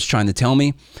 decide what it's trying to tell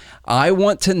me. I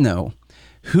want to know,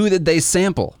 who did they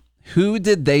sample? Who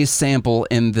did they sample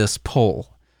in this poll?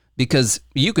 Because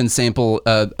you can sample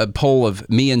a poll of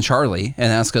me and Charlie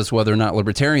and ask us whether or not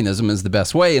libertarianism is the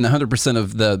best way, and 100%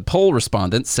 of the poll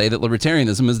respondents say that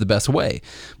libertarianism is the best way.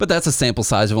 But that's a sample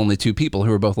size of only 2 people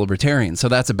who are both libertarians, so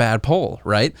that's a bad poll,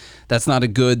 right? That's not a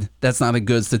good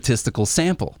statistical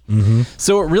sample. Mm-hmm.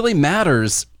 So it really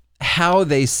matters how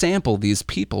they sample these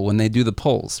people when they do the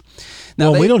polls.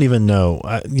 Now, we don't even know.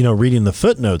 Reading the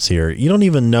footnotes here, you don't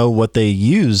even know what they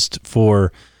used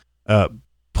for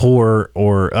poor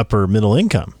or upper middle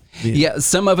income. Yeah,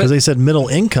 some of it. Because they said middle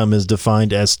income is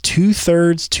defined as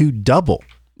 2/3 to double.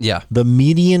 Yeah. The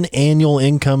median annual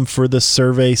income for the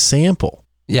survey sample.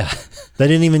 Yeah. They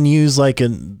didn't even use like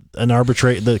an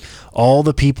arbitrary, all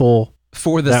the people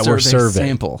for the that were surveyed.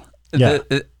 sample. Yeah.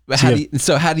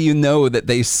 How do you know that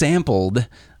they sampled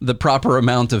the proper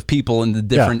amount of people in the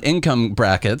different income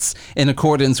brackets in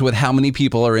accordance with how many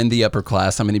people are in the upper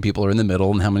class, how many people are in the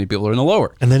middle, and how many people are in the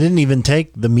lower? And they didn't even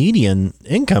take the median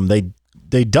income.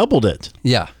 They doubled it.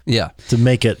 Yeah, yeah. To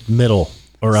make it middle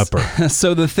or upper.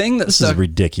 So this is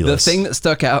ridiculous. The thing that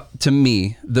stuck out to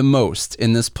me the most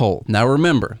in this poll. Now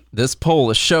remember, this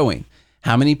poll is showing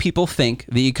how many people think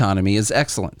the economy is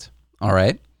excellent. All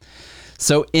right.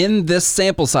 So in this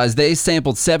sample size, they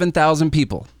sampled 7,000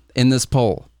 people in this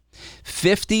poll.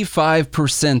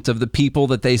 55% of the people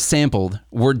that they sampled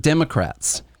were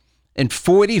Democrats, and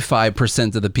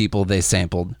 45% of the people they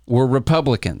sampled were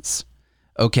Republicans.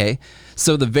 Okay,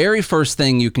 so the very first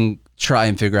thing you can try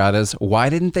and figure out is, why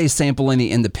didn't they sample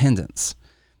any independents?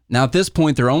 Now, at this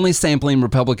point, they're only sampling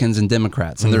Republicans and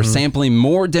Democrats, and they're sampling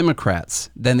more Democrats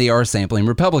than they are sampling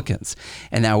Republicans.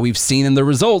 And now we've seen in the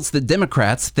results that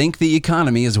Democrats think the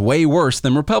economy is way worse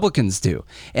than Republicans do,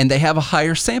 and they have a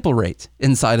higher sample rate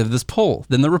inside of this poll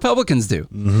than the Republicans do.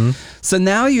 Mm-hmm. So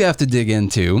now you have to dig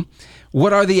into,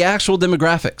 what are the actual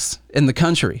demographics in the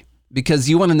country? Because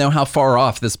you want to know how far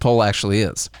off this poll actually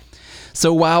is.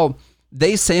 So while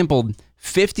they sampled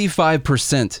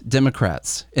 55%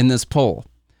 Democrats in this poll,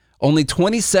 only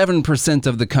 27%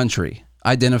 of the country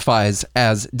identifies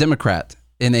as Democrat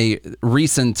in a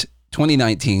recent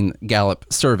 2019 Gallup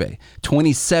survey.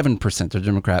 27% are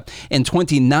Democrat and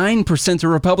 29% are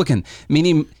Republican,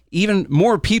 meaning even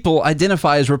more people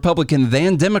identify as Republican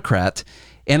than Democrat.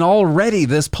 And already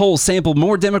this poll sampled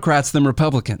more Democrats than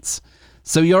Republicans.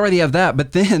 So you already have that.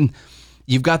 But then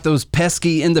you've got those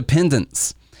pesky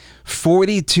independents.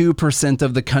 42%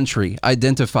 of the country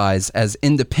identifies as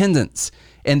independents,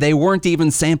 and they weren't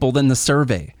even sampled in the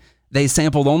survey. They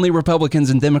sampled only Republicans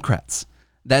and Democrats.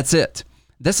 That's it.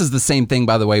 This is the same thing,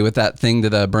 by the way, with that thing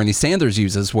that Bernie Sanders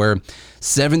uses, where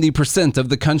 70% of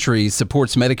the country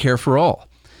supports Medicare for all.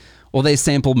 Well, they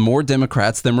sampled more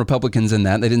Democrats than Republicans in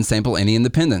that. They didn't sample any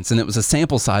independents. And it was a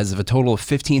sample size of a total of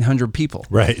 1,500 people.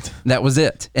 Right. That was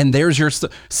it. And there's your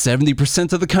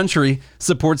 70% of the country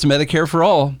supports Medicare for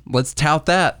all. Let's tout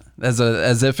that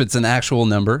as if it's an actual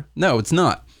number. No, it's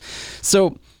not.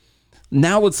 So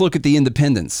now let's look at the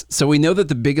independents. So we know that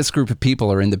the biggest group of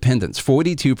people are independents,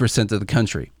 42% of the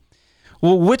country.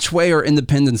 Well, which way are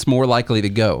independents more likely to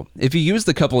go? If you used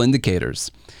a couple indicators,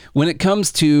 when it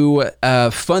comes to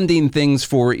funding things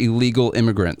for illegal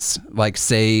immigrants, like,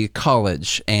 say,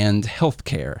 college and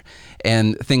healthcare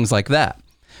and things like that,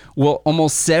 well,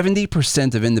 almost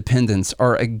 70% of independents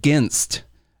are against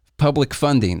public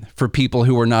funding for people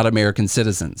who are not American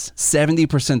citizens.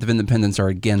 70% of independents are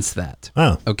against that.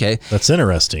 Oh, okay. That's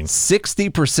interesting.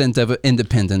 60% of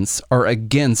independents are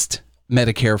against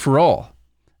Medicare for all.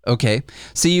 Okay.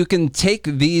 So you can take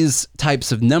these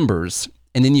types of numbers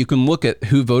and then you can look at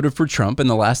who voted for Trump in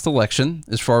the last election,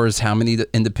 as far as how many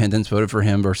independents voted for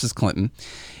him versus Clinton.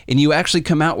 And you actually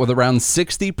come out with around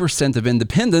 60% of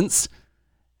independents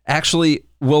actually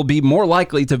will be more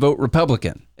likely to vote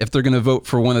Republican if they're going to vote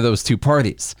for one of those two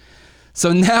parties.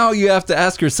 So now you have to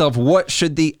ask yourself, what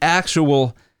should the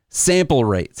actual sample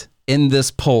rate in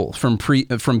this poll from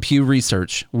Pew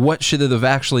Research, what should it have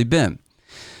actually been?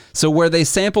 So where they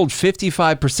sampled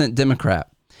 55% Democrat,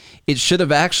 it should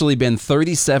have actually been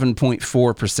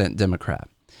 37.4% Democrat.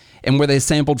 And where they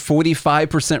sampled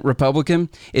 45% Republican,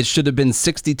 it should have been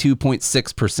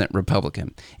 62.6%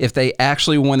 Republican. If they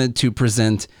actually wanted to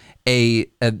present a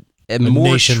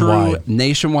more true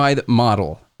nationwide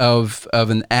model of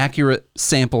an accurate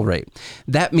sample rate.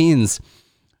 That means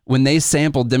when they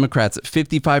sampled Democrats at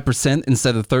 55%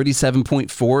 instead of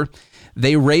 37.4%,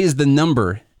 they raised the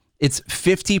number. It's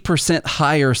 50%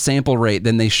 higher sample rate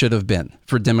than they should have been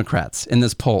for Democrats in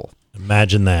this poll.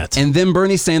 Imagine that. And then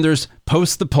Bernie Sanders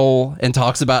posts the poll and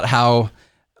talks about how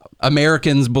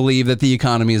Americans believe that the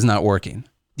economy is not working.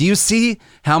 Do you see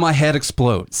how my head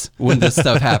explodes when this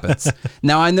stuff happens?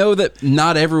 Now, I know that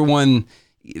not everyone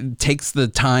takes the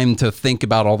time to think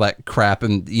about all that crap.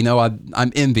 And, you know,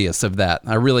 I'm envious of that.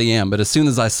 I really am. But as soon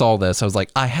as I saw this, I was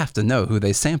like, I have to know who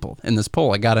they sampled in this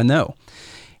poll. I got to know.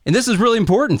 And this is really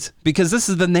important because this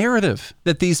is the narrative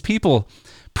that these people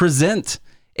present.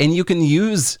 And you can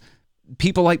use,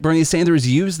 people like Bernie Sanders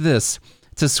use this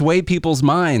to sway people's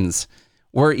minds,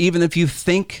 where even if you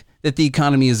think that the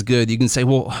economy is good, you can say,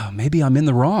 well, maybe I'm in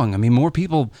the wrong. I mean,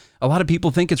 a lot of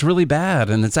people think it's really bad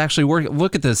and it's actually working.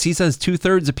 Look at this. He says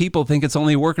 2/3 of people think it's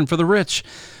only working for the rich.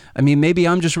 I mean, maybe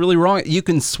I'm just really wrong. You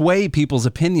can sway people's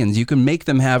opinions. You can make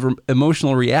them have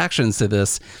emotional reactions to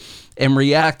this and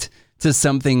react to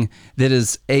something that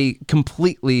is a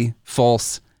completely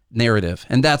false narrative.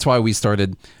 And that's why we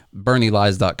started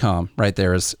BernieLies.com right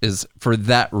there is for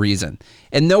that reason.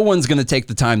 And no one's going to take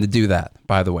the time to do that,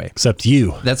 by the way. Except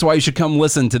you. That's why you should come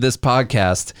listen to this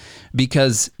podcast,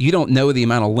 because you don't know the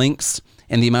amount of links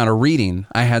and the amount of reading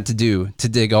I had to do to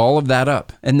dig all of that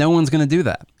up. And no one's going to do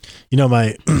that. You know,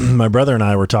 my brother and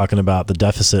I were talking about the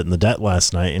deficit and the debt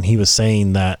last night, and he was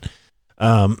saying that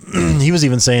he was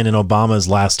even saying in Obama's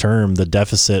last term, the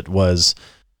deficit was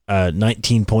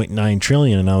 19.9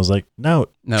 trillion. And I was like, no,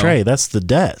 Trey, that's the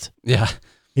debt. Yeah.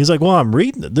 He's like, well, I'm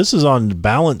reading it. This is on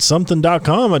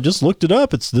balancesomething.com. I just looked it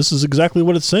up. This is exactly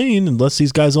what it's saying, unless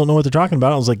these guys don't know what they're talking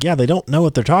about. I was like, yeah, they don't know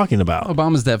what they're talking about.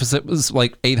 Obama's deficit was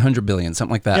like 800 billion,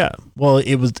 something like that. Yeah. Well,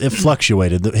 it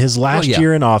fluctuated. His last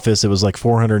year in office, it was like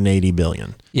 480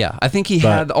 billion. Yeah. I think he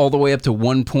had all the way up to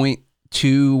 1.2,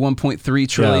 1.3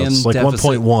 trillion. Yeah, it's like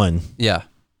deficit. 1.1. Yeah.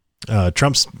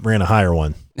 Trump's ran a higher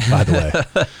one, by the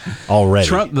way, already.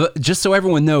 Trump, just so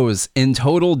everyone knows, in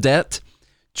total debt,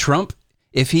 Trump,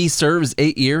 if he serves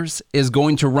 8 years, is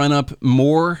going to run up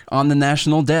more on the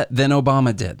national debt than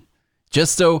Obama did.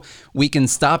 Just so we can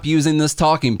stop using this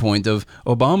talking point of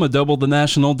Obama doubled the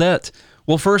national debt.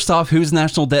 Well, first off, whose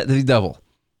national debt did he double?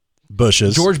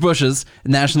 Bush's. George Bush's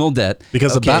national debt.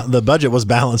 Because the budget was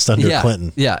balanced under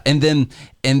Clinton. Yeah. And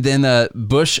then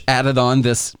Bush added on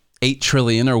this $8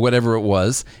 trillion or whatever it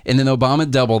was, and then Obama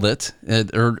doubled it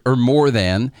or more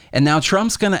than, and now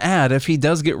Trump's going to add, if he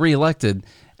does get reelected,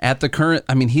 at the current,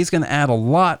 I mean, he's going to add a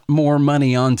lot more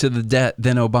money onto the debt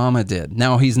than Obama did.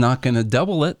 Now, he's not going to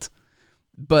double it,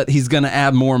 but he's going to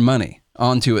add more money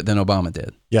onto it than Obama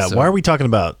did. Yeah. So, Why are we talking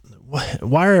about,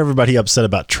 why are everybody upset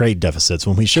about trade deficits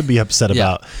when we should be upset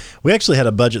about, we actually had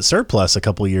a budget surplus a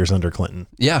couple of years under Clinton.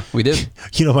 Yeah, we did.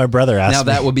 You know, my brother asked Now,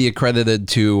 me. that would be accredited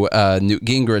to Newt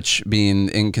Gingrich being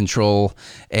in control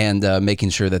and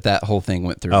making sure that whole thing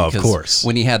went through. Oh, of Because course.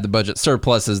 when he had the budget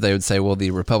surpluses, they would say, well,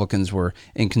 the Republicans were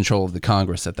in control of the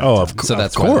Congress at that Oh, time. So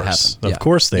that's of why that course. happened. Of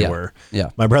course they were. Yeah.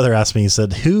 My brother asked me, he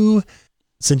said, who,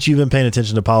 since you've been paying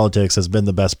attention to politics, has been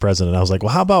the best president? I was like,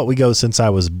 well, how about we go since I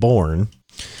was born,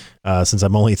 since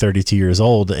I'm only 32 years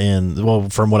old. And well,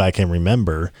 from what I can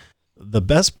remember, the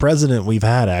best president we've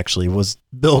had actually was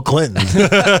Bill Clinton.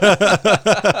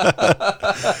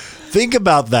 Think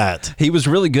about that. He was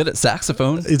really good at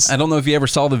saxophone. I don't know if you ever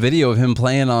saw the video of him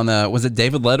playing on, was it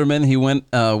David Letterman? He went,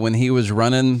 when he was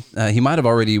running, he might have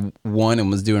already won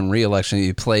and was doing re-election.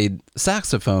 He played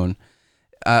saxophone.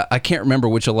 I can't remember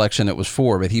which election it was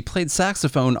for, but he played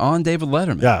saxophone on David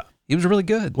Letterman. Yeah. He was really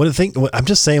good. I'm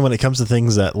just saying, when it comes to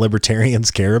things that libertarians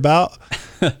care about,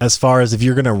 as far as if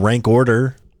you're going to rank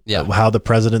order how the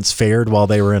presidents fared while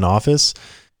they were in office,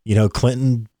 you know,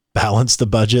 Clinton balanced the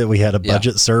budget. We had a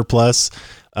budget surplus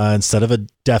instead of a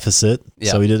deficit.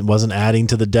 So he wasn't adding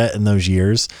to the debt in those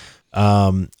years.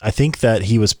 I think that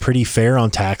he was pretty fair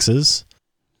on taxes.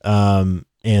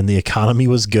 And the economy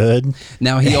was good.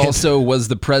 Now, he also was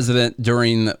the president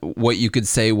during what you could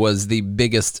say was the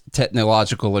biggest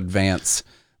technological advance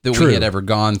that we had ever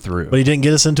gone through. But he didn't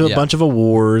get us into a bunch of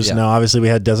wars. Yeah. Now, obviously, we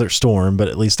had Desert Storm, but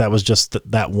at least that was just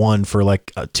that one for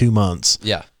like 2 months.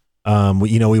 Yeah.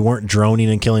 We weren't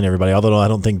droning and killing everybody, although I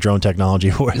don't think drone technology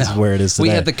is where it is today. We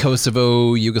had the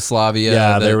Kosovo, Yugoslavia.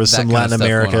 Yeah, there was some Latin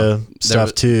America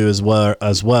stuff too as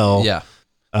well. Yeah.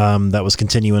 That was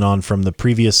continuing on from the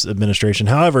previous administration.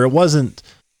 However, it wasn't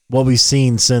what we've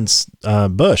seen since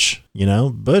Bush. You know,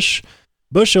 Bush,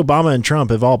 Obama, and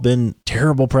Trump have all been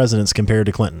terrible presidents compared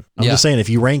to Clinton. I'm just saying, if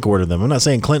you rank order them, I'm not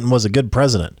saying Clinton was a good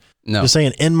president. No. I'm just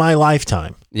saying, in my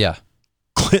lifetime,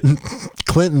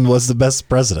 Clinton was the best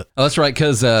president. Oh, that's right,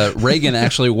 because Reagan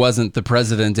actually wasn't the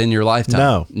president in your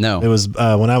lifetime. No. It was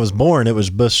when I was born. It was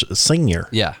Bush Sr.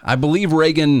 Yeah, I believe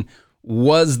Reagan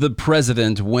was the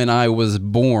president when I was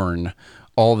born,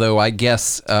 although I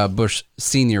guess Bush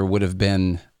Sr. would have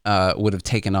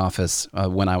taken office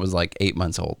when I was like 8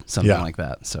 months old, something like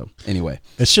that. So anyway,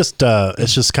 it's just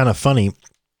kind of funny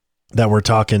that we're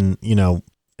talking, you know,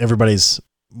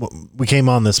 we came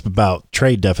on this about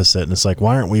trade deficit, and it's like,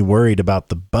 why aren't we worried about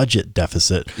the budget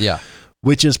deficit? Yeah.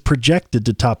 Which is projected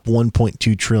to top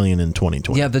 1.2 trillion in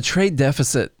 2020. Yeah, the trade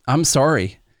deficit, I'm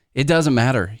sorry, it doesn't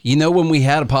matter. You know, when we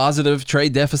had a positive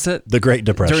trade deficit? The Great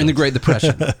Depression. During the Great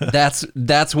Depression.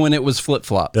 That's when it was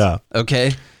flip-flopped. Yeah.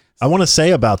 Okay? I want to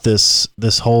say about this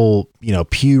whole, you know,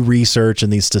 Pew Research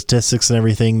and these statistics and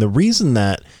everything, the reason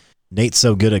that Nate's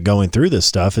so good at going through this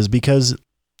stuff is because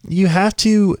you have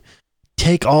to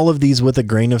take all of these with a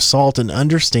grain of salt and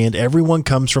understand everyone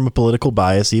comes from a political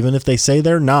bias, even if they say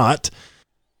they're not.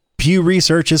 Pew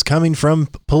Research is coming from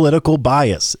political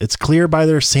bias. It's clear by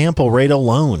their sample rate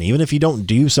alone. Even if you don't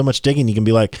do so much digging, you can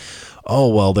be like, oh,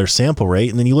 well, their sample rate.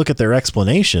 And then you look at their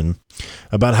explanation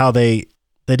about how they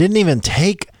didn't even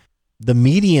take the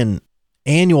median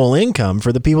annual income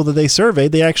for the people that they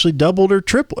surveyed. They actually doubled or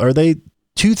tripled, or they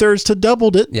 2/3 to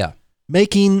doubled it. Yeah.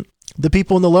 Making the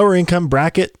people in the lower income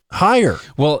bracket higher.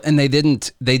 Well, and they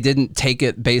didn't take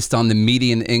it based on the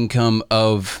median income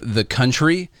of the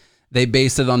country. They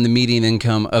based it on the median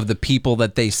income of the people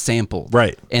that they sampled.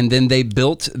 Right. And then they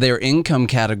built their income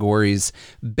categories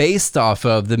based off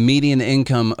of the median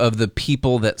income of the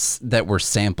people that were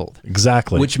sampled.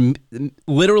 Exactly. Which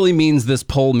literally means this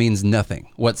poll means nothing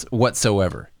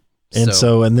whatsoever. And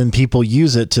and then people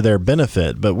use it to their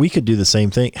benefit, but we could do the same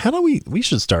thing. We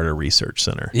should start a research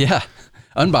center. Yeah.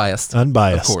 Unbiased.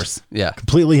 Of course. Yeah.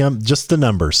 Completely just the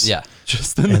numbers. Yeah.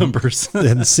 Just the numbers.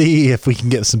 And see if we can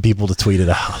get some people to tweet it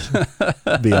out.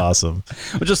 It'd be awesome.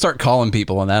 We'll just start calling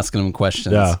people and asking them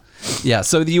questions. Yeah. Yeah.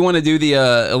 So do you want to do the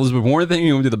Elizabeth Warren thing, or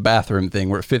you want to do the bathroom thing?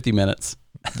 We're at 50 minutes.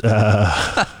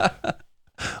 Let's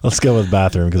go with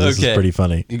bathroom because this is pretty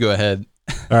funny. You go ahead.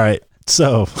 All right.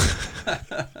 So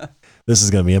this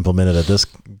is going to be implemented at this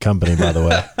company, by the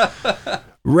way.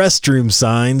 Restroom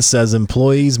sign says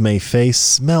employees may face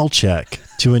smell check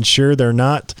to ensure they're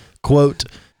not, quote,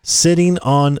 sitting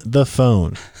on the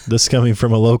phone. This coming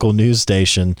from a local news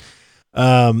station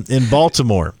in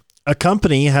Baltimore. A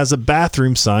company has a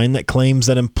bathroom sign that claims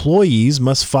that employees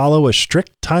must follow a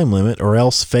strict time limit or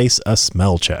else face a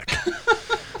smell check.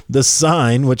 The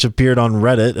sign, which appeared on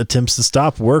Reddit, attempts to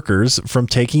stop workers from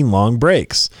taking long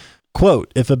breaks.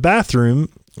 Quote, if a bathroom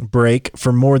break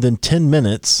for more than 10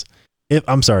 minutes,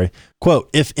 quote,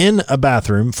 if in a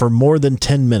bathroom for more than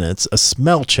 10 minutes, a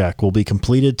smell check will be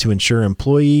completed to ensure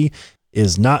employee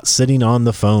is not sitting on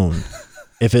the phone.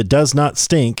 If it does not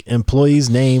stink, employee's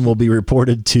name will be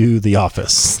reported to the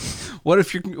office. What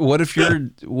if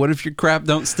your crap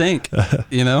don't stink?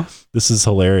 You know, this is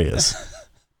hilarious.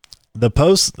 The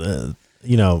post,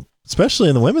 especially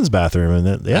in the women's bathroom,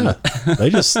 and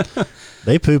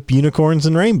they poop unicorns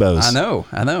and rainbows.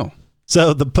 I know.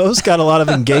 So the post got a lot of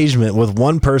engagement with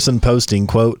one person posting,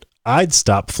 quote, I'd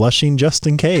stop flushing just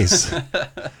in case.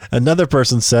 Another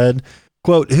person said,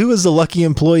 quote, who is the lucky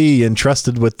employee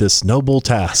entrusted with this noble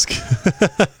task?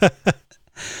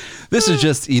 This is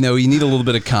just, you need a little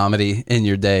bit of comedy in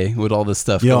your day with all this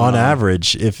stuff. On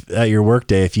average, if at your work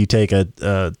day, if you take a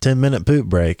 10-minute poop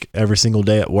break every single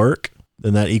day at work,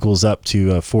 then that equals up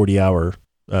to a 40-hour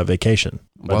vacation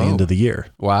by the end of the year.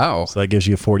 Wow. So that gives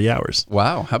you 40 hours.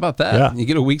 Wow. How about that? Yeah. You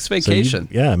get a week's vacation.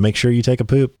 So make sure you take a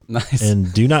poop. Nice.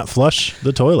 And do not flush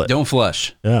the toilet. Don't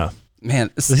flush. Yeah.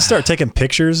 Man. They start taking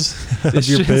pictures of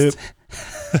your poop.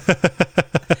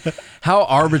 How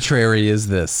arbitrary is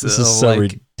this? This is so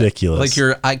ridiculous.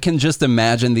 I can just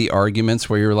imagine the arguments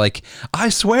where you're like, I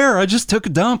swear I just took a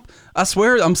dump. I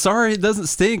swear, I'm sorry, it doesn't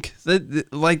stink.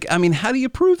 How do you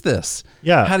prove this?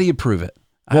 Yeah. How do you prove it?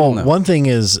 Well, one thing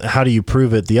is, how do you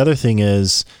prove it? The other thing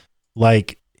is,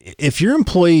 if your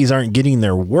employees aren't getting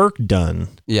their work done,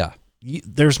 yeah,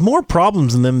 there's more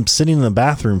problems than them sitting in the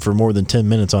bathroom for more than 10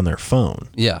 minutes on their phone.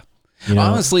 Yeah.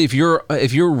 Honestly, if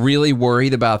you're really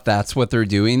worried about that's what they're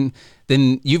doing,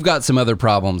 then you've got some other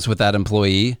problems with that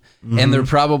employee, and they're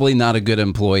probably not a good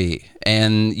employee.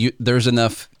 And there's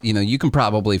enough, you can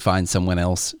probably find someone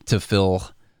else to fill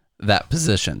that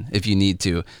position if you need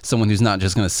to. Someone who's not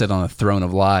just going to sit on a throne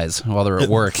of lies while they're at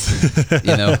work.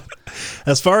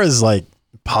 As far as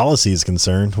policy is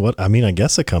concerned, I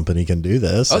guess a company can do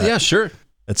this. Oh yeah, sure.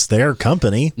 It's their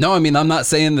company. No, I'm not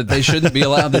saying that they shouldn't be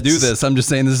allowed to do this. I'm just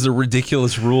saying this is a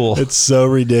ridiculous rule. It's so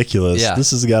ridiculous. Yeah. This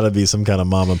has got to be some kind of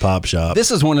mom and pop shop. This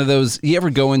is one of those, you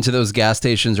ever go into those gas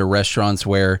stations or restaurants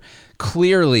where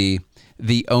clearly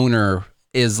the owner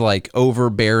is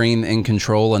overbearing in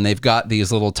control, and they've got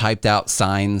these little typed out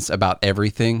signs about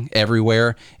everything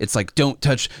everywhere. It's like, don't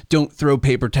throw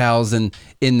paper towels in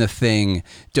the thing.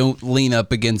 Don't lean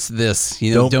up against this.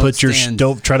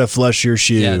 Don't try to flush your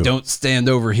shoe. Yeah, don't stand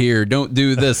over here. Don't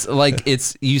do this.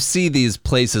 You see these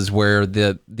places where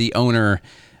the owner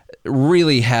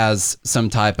really has some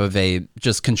type of a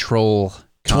just control.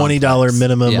 $20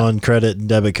 minimum on credit and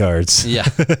debit cards. Yeah,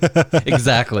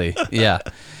 exactly. Yeah.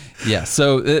 Yeah,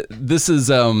 so this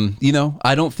is,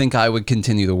 I don't think I would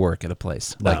continue to work at a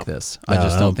place like this. I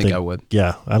just don't think I would.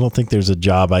 Yeah, I don't think there's a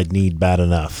job I'd need bad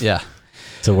enough. Yeah.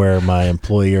 To where my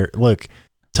employer, look,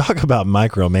 talk about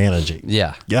micromanaging.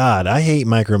 Yeah. God, I hate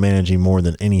micromanaging more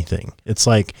than anything. It's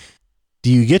like,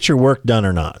 do you get your work done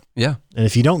or not? Yeah. And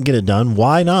if you don't get it done,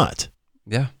 why not?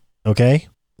 Yeah. Okay?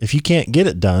 If you can't get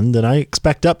it done, then I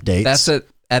expect updates. That's it.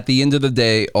 At the end of the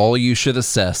day, all you should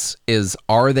assess is,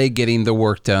 are they getting the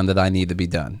work done that I need to be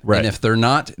done? Right. And if they're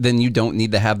not, then you don't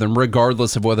need to have them,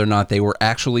 regardless of whether or not they were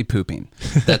actually pooping.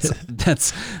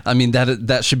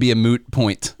 That should be a moot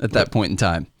point at that point in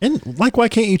time. And why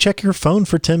can't you check your phone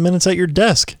for 10 minutes at your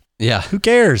desk? Yeah. Who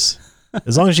cares?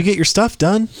 As long as you get your stuff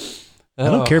done. I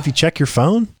don't care if you check your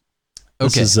phone.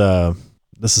 Okay.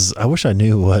 This is, I wish I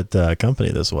knew what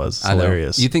company this was. It's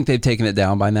hilarious. You think they've taken it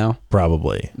down by now?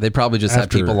 Probably. They probably just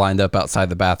had people lined up outside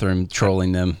the bathroom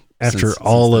trolling them. After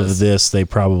all of this, they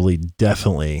probably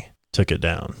definitely took it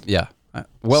down. Yeah.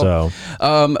 Well,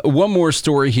 one more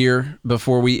story here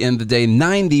before we end the day.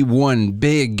 91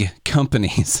 big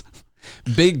companies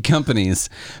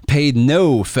paid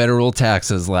no federal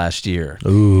taxes last year.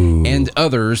 Ooh. And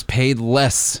others paid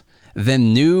less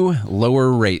than new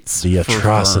lower rates. The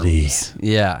atrocity.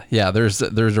 Yeah. There's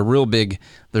a real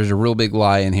big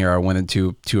lie in here I wanted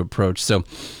to approach. So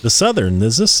the Southern,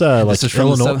 is this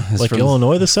Illinois?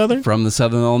 Illinois, the Southern? From the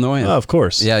Southern Illinois. Oh, of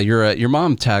course. Yeah, your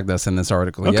mom tagged us in this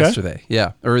article yesterday.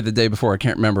 Yeah, or the day before, I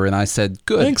can't remember, and I said,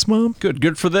 "Good, thanks, Mom.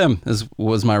 Good for them,"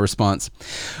 was my response.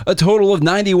 A total of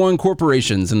 91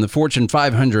 corporations in the Fortune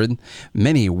 500,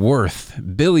 many worth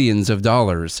billions of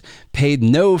dollars, paid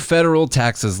no federal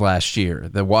taxes last year.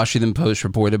 The Washington Post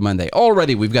reported Monday.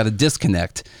 Already, we've got a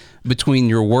disconnect between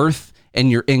your worth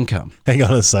and your income. Hang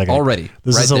on a second. Already.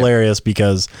 This is hilarious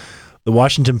because the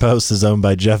Washington Post is owned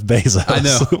by Jeff Bezos. I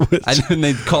know. I know, and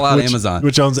they call out Amazon.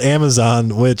 Which owns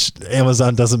Amazon, which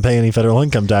Amazon doesn't pay any federal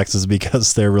income taxes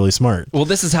because they're really smart. Well,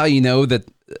 this is how you know that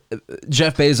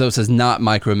Jeff Bezos is not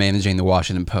micromanaging the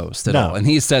Washington Post at all. And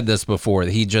he said this before,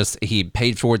 that he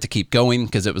paid for it to keep going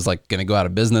because it was like going to go out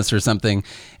of business or something,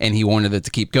 and he wanted it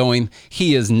to keep going.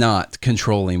 He is not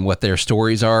controlling what their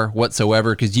stories are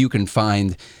whatsoever, because you can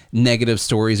find negative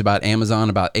stories about Amazon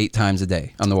about 8 times a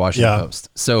day on the Washington Post.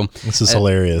 So this is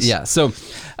hilarious. Yeah. So,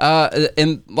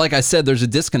 and like I said, there's a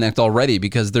disconnect already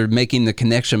because they're making the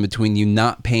connection between you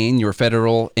not paying your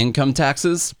federal income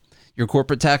taxes, your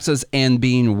corporate taxes, and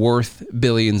being worth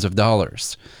billions of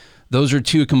dollars. Those are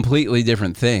two completely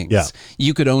different things. Yeah.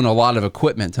 You could own a lot of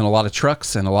equipment and a lot of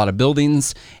trucks and a lot of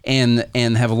buildings and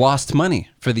have lost money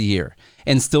for the year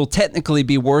and still technically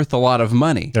be worth a lot of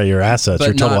money. Yeah, your assets,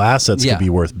 your total assets could be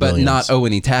worth billions. But not owe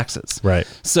any taxes. Right.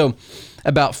 So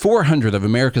about 400 of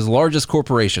America's largest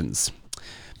corporations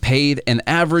paid an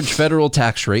average federal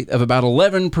tax rate of about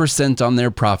 11% on their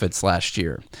profits last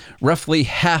year, roughly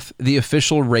half the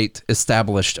official rate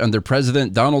established under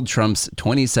President Donald Trump's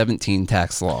 2017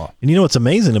 tax law. And you know what's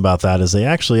amazing about that is they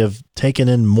actually have taken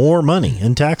in more money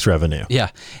in tax revenue. Yeah.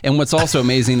 And what's also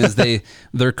amazing is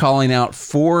they're calling out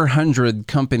 400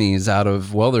 companies out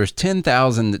of, well, there's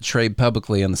 10,000 that trade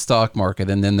publicly on the stock market,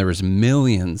 and then there's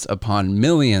millions upon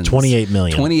millions. 28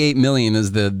 million. 28 million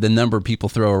is the number people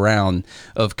throw around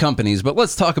of companies, but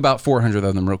let's talk about 400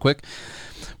 of them real quick.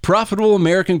 Profitable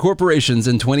American corporations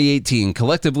in 2018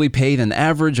 collectively paid an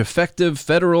average effective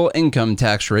federal income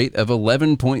tax rate of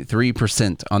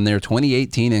 11.3% on their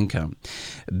 2018 income,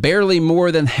 barely more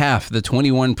than half the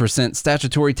 21%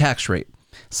 statutory tax rate,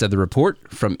 said the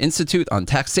report from Institute on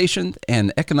Taxation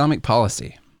and Economic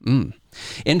Policy.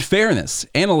 In fairness,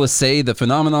 analysts say the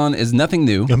phenomenon is nothing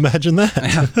new. Imagine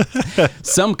that.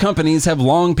 Some companies have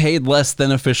long paid less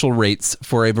than official rates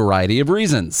for a variety of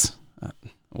reasons.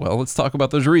 Well, let's talk about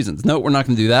those reasons. No, we're not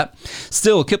going to do that.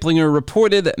 Still, Kiplinger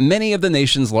reported that many of the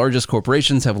nation's largest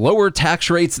corporations have lower tax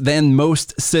rates than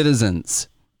most citizens.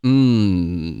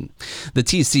 The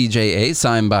TCJA,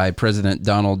 signed by President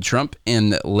Donald Trump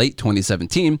in late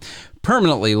 2017,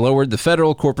 permanently lowered the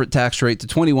federal corporate tax rate to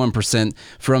 21%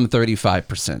 from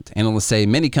 35%. Analysts say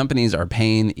many companies are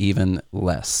paying even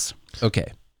less.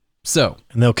 Okay. So,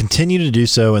 and they'll continue to do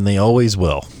so, and they always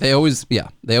will. They always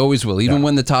will. Even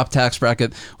when the top tax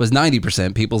bracket was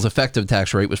 90%, people's effective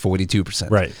tax rate was 42%.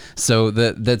 Right. So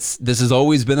this has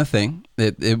always been a thing.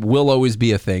 It will always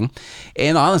be a thing.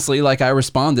 And honestly, like I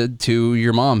responded to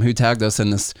your mom who tagged us in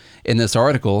this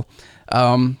article,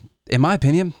 in my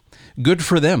opinion, good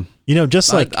for them. You know,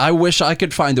 just like I wish I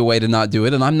could find a way to not do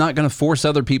it, and I'm not going to force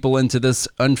other people into this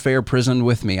unfair prison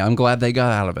with me. I'm glad they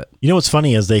got out of it. You know what's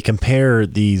funny is they compare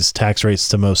these tax rates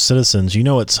to most citizens. You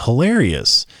know what's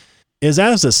hilarious is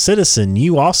as a citizen,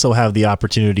 you also have the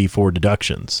opportunity for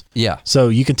deductions. Yeah. So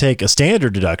you can take a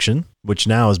standard deduction, which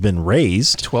now has been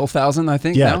raised. 12,000, I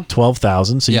think. Yeah, now?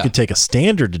 12,000. So you could take a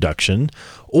standard deduction,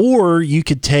 or you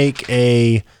could take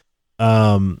a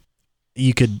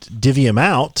you could divvy them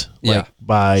out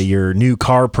by your new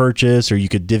car purchase, or you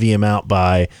could divvy them out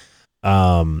by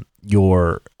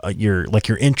your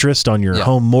interest on your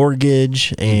home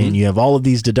mortgage, and you have all of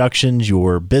these deductions,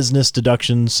 your business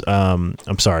deductions. I'm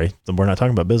sorry, we're not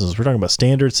talking about business. We're talking about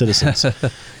standard citizens.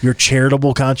 Your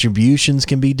charitable contributions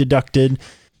can be deducted.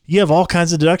 You have all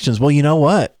kinds of deductions. Well, you know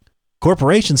what?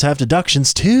 Corporations have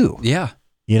deductions too. Yeah.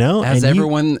 You know, as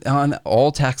everyone on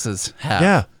all taxes have.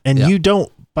 Yeah. And you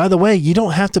don't, by the way, you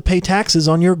don't have to pay taxes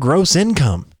on your gross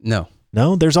income. No,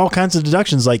 there's all kinds of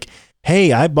deductions like,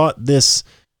 hey, I bought this,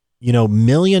 $1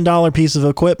 million piece of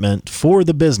equipment for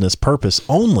the business purpose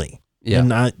only. Yeah.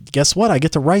 And guess what? I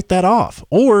get to write that off.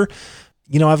 Or,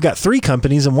 I've got 3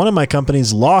 companies, and one of my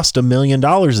companies lost $1 million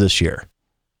this year.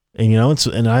 And,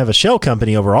 and I have a shell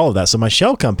company over all of that. So my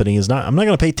shell company I'm not going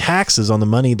to pay taxes on the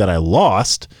money that I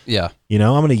lost. Yeah. I'm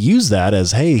going to use that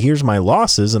as, hey, here's my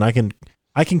losses, and I can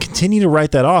continue to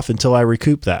write that off until I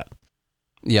recoup that.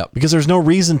 Yeah. Because there's no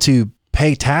reason to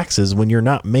pay taxes when you're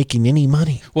not making any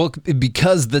money. Well,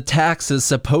 because the tax is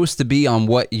supposed to be on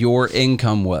what your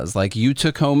income was. Like you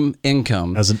took home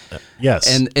income.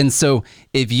 Yes. And so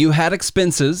if you had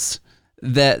expenses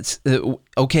that,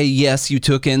 okay, yes, you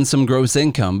took in some gross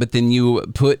income, but then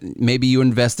maybe you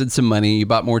invested some money, you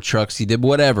bought more trucks, you did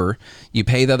whatever, you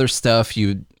paid other stuff,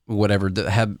 you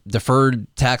have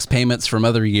deferred tax payments from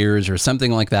other years or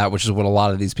something like that, which is what a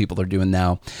lot of these people are doing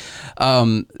now,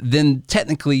 then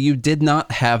technically you did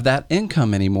not have that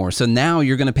income anymore. So now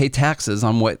you're going to pay taxes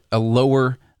on what a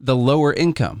lower the lower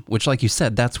income, which, like you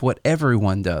said, that's what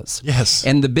everyone does. Yes.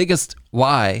 And the biggest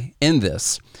lie in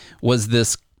this was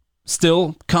this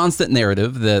still constant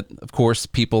narrative that, of course,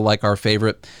 people like our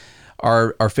favorite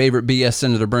BS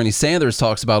Senator Bernie Sanders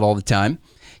talks about all the time.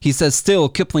 He says, still,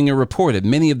 Kiplinger reported,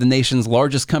 many of the nation's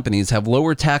largest companies have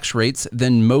lower tax rates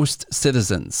than most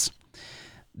citizens.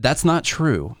 That's not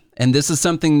true. And this is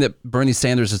something that Bernie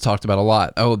Sanders has talked about a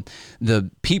lot. Oh,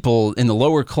 the people in the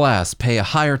lower class pay a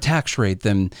higher tax rate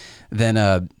than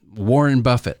Warren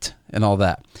Buffett and all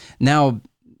that. Now,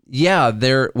 yeah,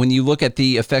 when you look at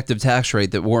the effective tax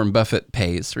rate that Warren Buffett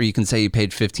pays, or you can say he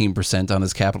paid 15% on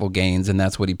his capital gains, and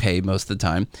that's what he paid most of the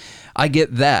time. I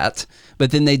get that,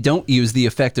 but then they don't use the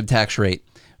effective tax rate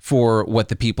for what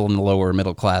the people in the lower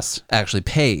middle class actually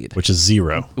paid, which is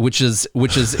zero. Which is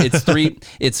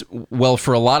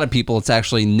for a lot of people it's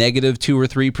actually negative 2 or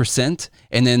 3%,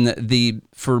 and then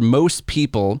for most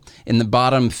people in the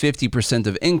bottom 50%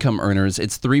 of income earners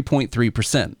it's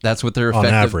 3.3%. That's what their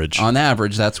effective on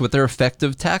average that's what their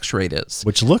effective tax rate is,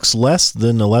 which looks less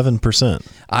than 11%.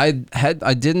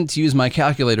 I didn't use my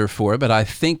calculator for it, but I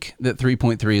think that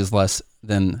 3.3 is less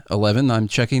than 11. I'm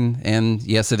checking, and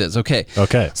yes, it is. Okay.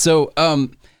 So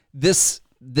this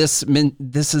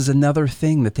is another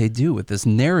thing that they do with this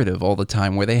narrative all the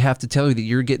time, where they have to tell you that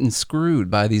you're getting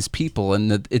screwed by these people, and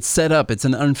that it's set up. It's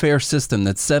an unfair system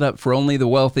that's set up for only the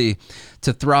wealthy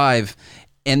to thrive,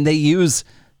 and they use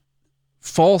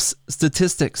false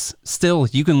statistics. Still,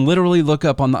 you can literally look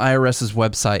up on the IRS's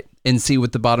website and see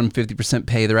what the bottom 50%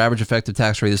 pay. Their average effective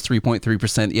tax rate is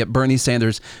 3.3%. Yet Bernie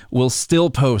Sanders will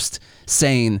still post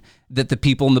saying that the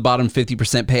people in the bottom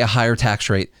 50% pay a higher tax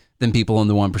rate than people in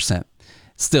the 1%.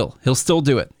 Still, he'll still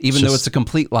do it, even though it's a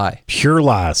complete lie. Pure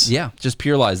lies. Yeah, just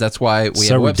pure lies. That's why we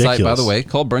have a website, by the way,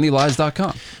 called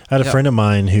BernieLies.com. I had a friend of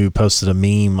mine who posted a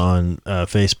meme on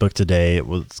Facebook today. It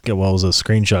was a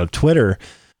screenshot of Twitter,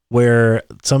 where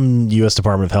some U.S.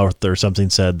 Department of Health or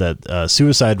something said that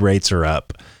suicide rates are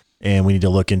up, and we need to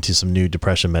look into some new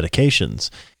depression medications.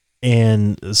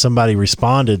 And somebody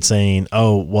responded saying,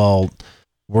 oh, well,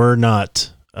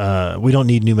 we don't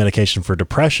need new medication for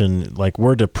depression. Like,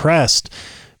 we're depressed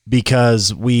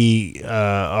because we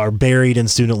are buried in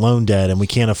student loan debt, and we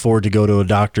can't afford to go to a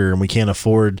doctor, and we can't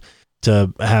afford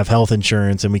to have health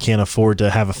insurance, and we can't afford to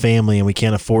have a family, and we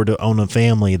can't afford to own a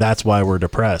family. That's why we're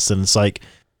depressed. And it's like,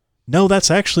 no,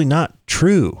 that's actually not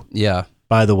true. Yeah.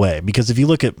 By the way, because if you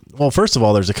look at, well, first of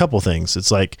all, there's a couple things.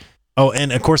 It's like, oh,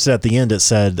 and of course at the end it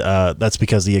said that's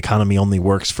because the economy only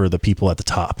works for the people at the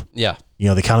top. Yeah.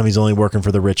 The economy's only working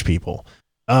for the rich people.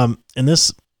 And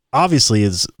this obviously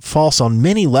is false on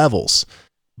many levels.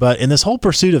 But in this whole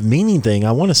pursuit of meaning thing,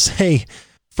 I want to say,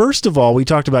 first of all, we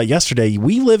talked about yesterday,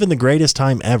 we live in the greatest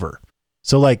time ever.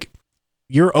 So like,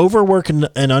 you're overworked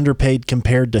and underpaid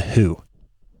compared to who?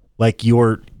 Like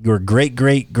your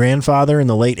great-great-grandfather in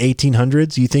the late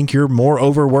 1800s, you think you're more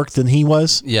overworked than he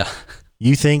was? Yeah.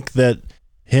 You think that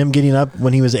him getting up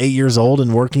when he was 8 years old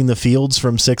and working the fields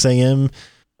from 6 a.m.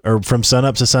 or from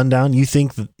sunup to sundown, you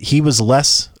think that he was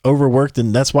less overworked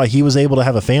and that's why he was able to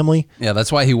have a family? Yeah,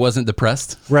 that's why he wasn't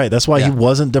depressed. Right, that's why he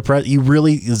wasn't depressed.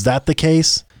 Is that the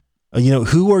case?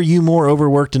 Who are you more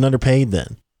overworked and underpaid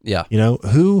than? Yeah.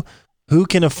 Who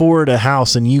can afford a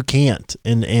house and you can't?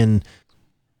 And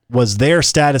was their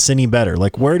status any better?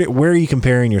 Like, where are you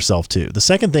comparing yourself to? The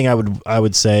second thing I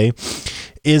would say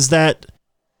is that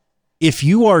if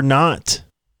you are not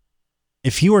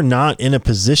in a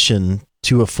position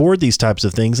to afford these types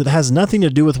of things, it has nothing to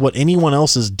do with what anyone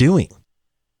else is doing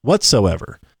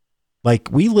whatsoever. Like,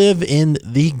 we live in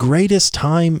the greatest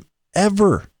time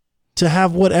ever to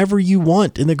have whatever you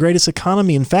want in the greatest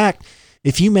economy. In fact,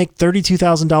 if you make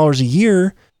 $32,000 a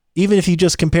year, even if you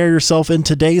just compare yourself in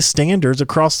today's standards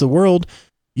across the world,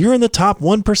 you're in the top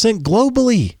 1%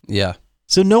 globally. Yeah.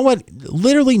 So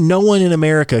literally no one in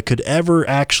America could ever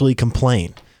actually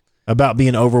complain about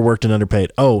being overworked and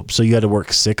underpaid. Oh, so you had to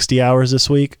work 60 hours this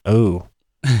week? Oh,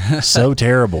 so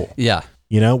terrible. Yeah.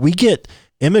 We get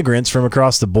immigrants from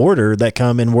across the border that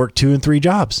come and work 2 and 3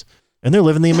 jobs. And they're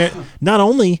living not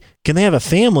only can they have a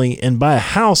family and buy a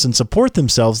house and support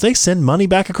themselves, they send money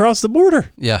back across the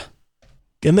border. Yeah.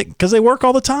 And because they work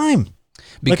all the time.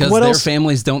 Because their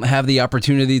families don't have the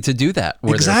opportunity to do that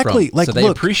where exactly. They're from. So they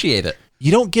appreciate it.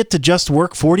 You don't get to just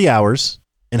work 40 hours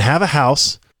and have a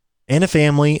house and a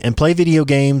family and play video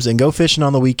games and go fishing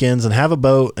on the weekends and have a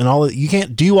boat and all. You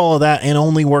can't do all of that and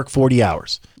only work 40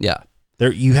 hours. Yeah.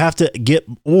 You have to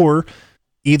or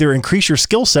either increase your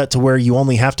skill set to where you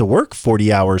only have to work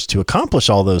 40 hours to accomplish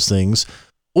all those things,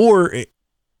 or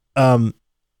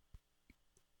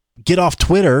get off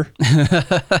Twitter.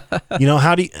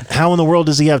 How in the world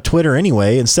does he have Twitter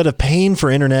anyway? Instead of paying for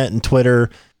internet and Twitter,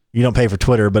 you don't pay for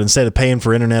Twitter, but instead of paying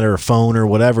for internet or a phone or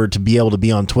whatever to be able to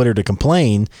be on Twitter to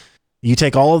complain, you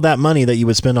take all of that money that you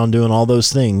would spend on doing all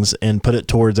those things and put it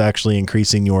towards actually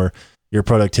increasing your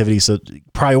productivity. So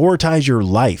prioritize your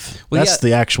life. Well, That's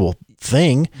the actual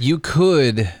thing. You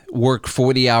could work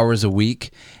 40 hours a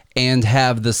week and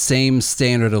have the same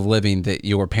standard of living that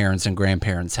your parents and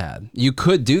grandparents had. You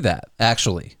could do that,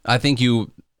 actually. I think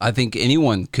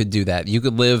anyone could do that. You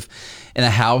could live in a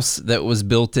house that was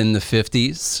built in the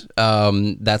 50s.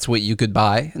 That's what you could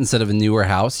buy instead of a newer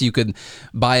house. You could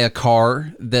buy a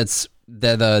car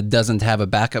that doesn't have a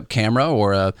backup camera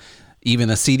or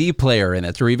even a CD player in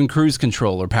it, or even cruise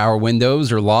control or power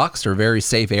windows or locks or very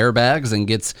safe airbags and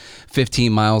gets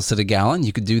 15 miles to the gallon.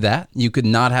 You could do that. You could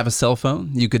not have a cell phone.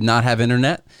 You could not have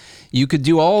internet. You could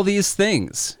do all these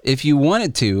things if you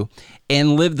wanted to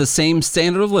and live the same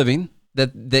standard of living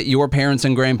that your parents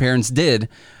and grandparents did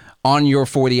on your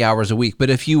 40 hours a week.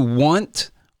 But if you want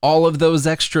all of those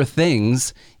extra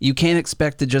things, you can't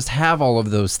expect to just have all of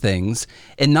those things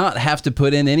and not have to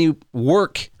put in any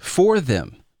work for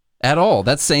them at all.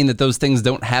 That's saying that those things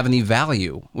don't have any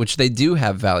value, which they do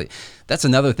have value. That's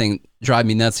another thing drive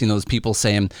me nuts. Those people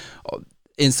saying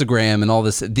Instagram and all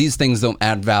this, these things don't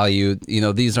add value.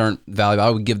 These aren't valuable. I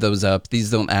would give those up. These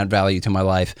don't add value to my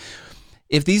life.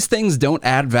 If these things don't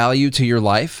add value to your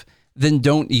life, then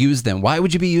don't use them. Why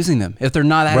would you be using them if they're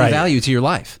not adding value to your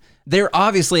life? They're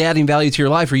obviously adding value to your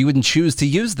life, or you wouldn't choose to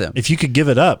use them. If you could give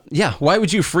it up. Yeah. Why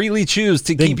would you freely choose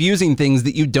to keep using things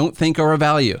that you don't think are of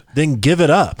value? Then give it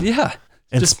up. Yeah.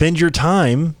 And spend your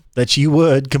time that you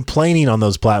would complaining on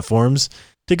those platforms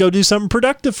to go do something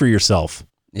productive for yourself.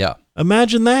 Yeah.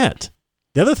 Imagine that.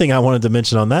 The other thing I wanted to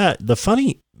mention on that,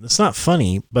 it's not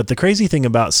funny, but the crazy thing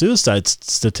about suicide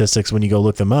statistics when you go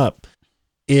look them up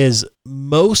is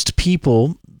most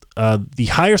people, the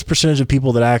highest percentage of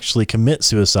people that actually commit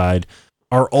suicide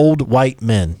are old white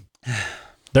men.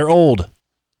 They're old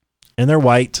and they're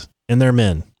white and they're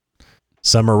men.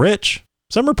 Some are rich,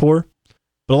 some are poor,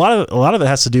 but a lot of it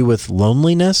has to do with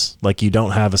loneliness. Like you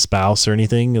don't have a spouse or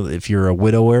anything. If you're a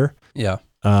widower, yeah.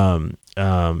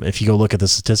 If you go look at the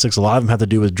statistics, a lot of them have to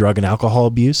do with drug and alcohol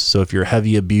abuse. So if you're a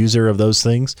heavy abuser of those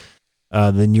things,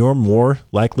 then you're more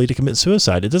likely to commit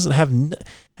suicide. It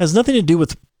has nothing to do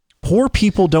with poor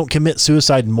people don't commit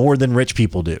suicide more than rich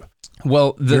people do.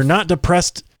 Well, you're not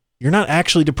depressed. You're not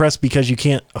actually depressed because you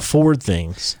can't afford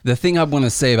things. The thing I want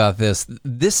to say about this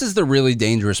is the really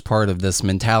dangerous part of this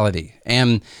mentality.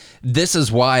 And this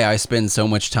is why I spend so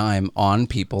much time on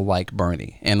people like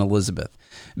Bernie and Elizabeth.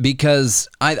 Because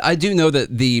I do know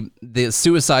that the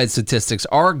suicide statistics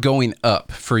are going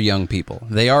up for young people.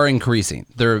 They are increasing.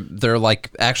 They're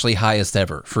like actually highest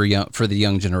ever for the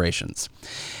young generations.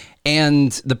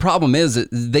 And the problem is that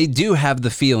they do have the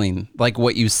feeling, like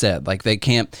what you said, like they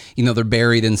can't, they're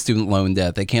buried in student loan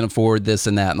debt. They can't afford this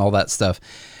and that and all that stuff.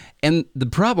 And the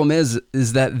problem is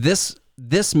that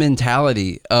this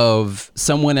mentality of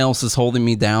someone else is holding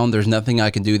me down. There's nothing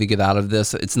I can do to get out of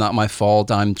this. It's not my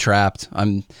fault. I'm trapped.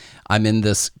 I'm in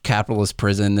this capitalist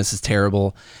prison. This is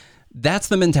terrible. That's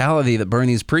the mentality that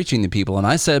Bernie's preaching to people. And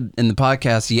I said in the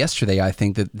podcast yesterday, I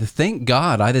think that thank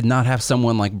God I did not have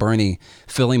someone like Bernie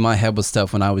filling my head with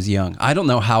stuff when I was young. I don't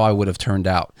know how I would have turned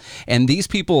out. And these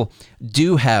people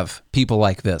do have people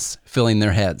like this filling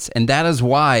their heads. And that is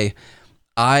why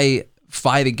I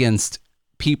fight against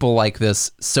people like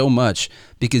this so much,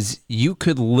 because you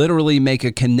could literally make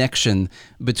a connection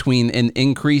between an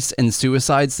increase in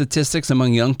suicide statistics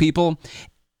among young people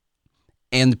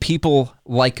and people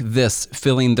like this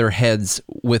filling their heads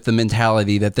with the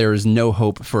mentality that there is no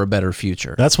hope for a better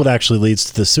future. That's what actually leads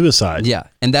to the suicide. Yeah.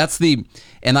 And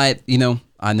I know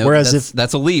Whereas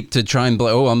that's a leap to try and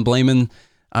I'm blaming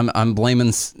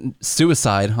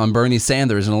suicide on Bernie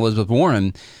Sanders and Elizabeth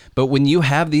Warren. But when you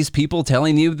have these people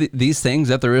telling you these things,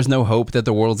 that there is no hope, that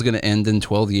the world's going to end in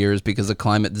 12 years because of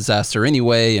climate disaster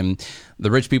anyway, and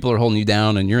the rich people are holding you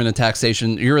down, and you're in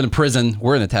a prison.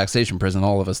 We're in a taxation prison,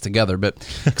 all of us together, but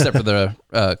except for the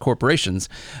corporations.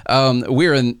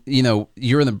 You're in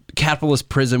a capitalist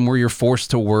prison where you're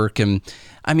forced to work. And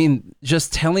I mean,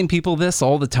 just telling people this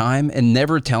all the time and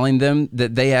never telling them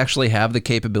that they actually have the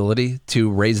capability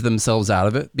to raise themselves out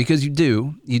of it, because you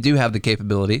do have the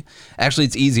capability. Actually,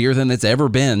 it's easier than it's ever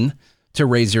been to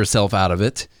raise yourself out of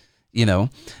it.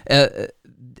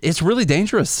 It's really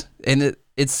dangerous. And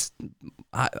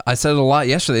I said it a lot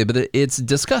yesterday, but it's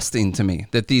disgusting to me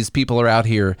that these people are out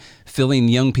here filling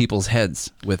young people's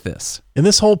heads with this. And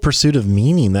this whole pursuit of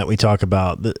meaning that we talk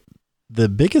about, the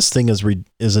biggest thing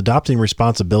is adopting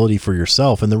responsibility for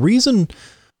yourself. And the reason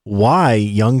why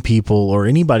young people or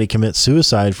anybody commits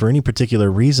suicide for any particular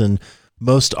reason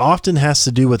most often has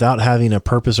to do without having a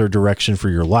purpose or direction for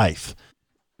your life.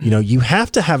 You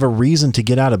have to have a reason to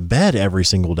get out of bed every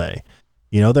single day.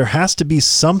 There has to be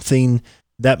something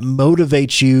that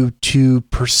motivates you to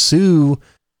pursue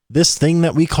this thing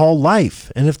that we call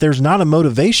life. And if there's not a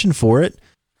motivation for it,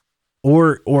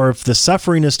 or if the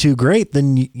suffering is too great,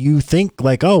 then you think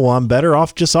like, oh, well, I'm better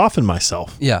off just offing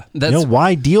myself. Yeah.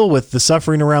 Why deal with the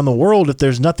suffering around the world if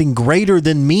there's nothing greater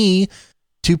than me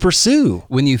to pursue?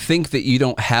 When you think that you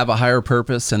don't have a higher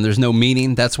purpose and there's no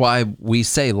meaning, that's why we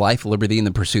say life, liberty, and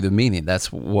the pursuit of meaning.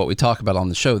 That's what we talk about on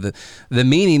the show. The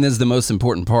meaning is the most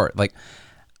important part. Like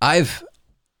I've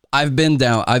been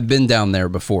down there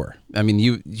before. I mean,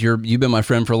 you've been my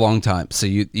friend for a long time, so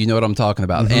you know what I'm talking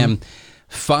about. Mm-hmm. And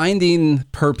finding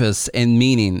purpose and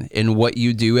meaning in what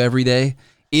you do every day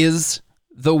is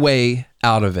the way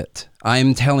out of it.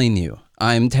 I'm telling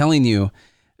you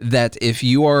that if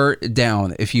you are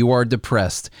down, if you are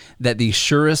depressed, that the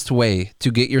surest way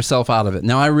to get yourself out of it.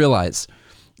 Now I realize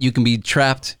you can be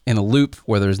trapped in a loop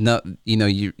where there's not,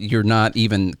 you're not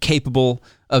even capable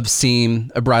of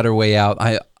seeing a brighter way out.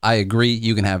 I agree.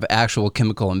 You can have actual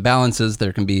chemical imbalances.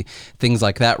 There can be things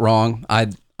like that wrong. I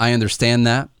understand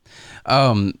that.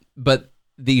 But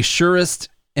the surest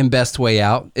and best way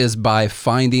out is by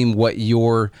finding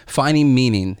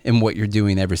meaning in what you're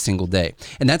doing every single day.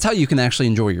 And that's how you can actually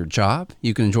enjoy your job.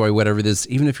 You can enjoy whatever it is,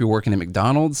 even if you're working at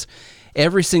McDonald's.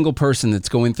 Every single person that's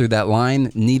going through that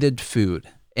line needed food,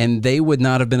 and they would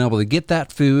not have been able to get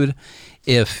that food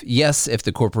if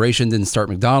the corporation didn't start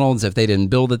McDonald's, if they didn't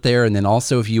build it there, and then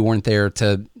also if you weren't there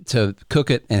to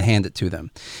cook it and hand it to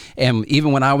them. And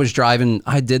even when I was driving,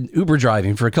 I did Uber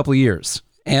driving for a couple of years.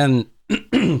 And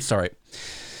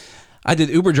I did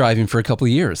Uber driving for a couple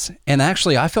of years. And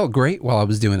actually, I felt great while I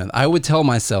was doing it. I would tell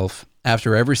myself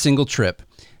after every single trip,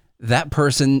 that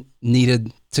person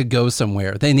needed to go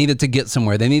somewhere. They needed to get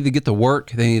somewhere. They needed to get to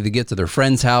work. They needed to get to their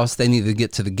friend's house. They needed to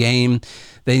get to the game.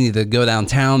 They needed to go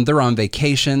downtown. They're on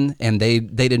vacation and they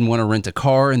didn't want to rent a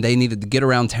car, and they needed to get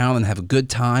around town and have a good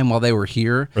time while they were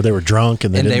here. Or they were drunk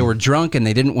and they were drunk and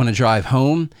they didn't want to drive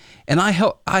home. And I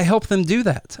helped them do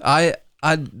that.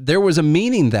 There was a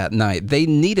meaning that night. They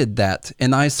needed that,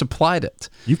 and I supplied it.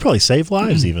 You probably saved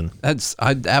lives even.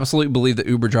 I absolutely believe that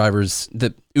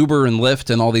that Uber and Lyft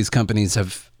and all these companies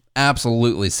have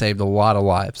absolutely saved a lot of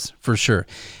lives, for sure.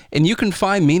 And you can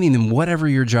find meaning in whatever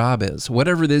your job is,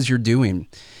 whatever it is you're doing.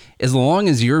 As long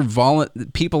as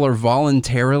people are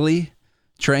voluntarily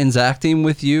transacting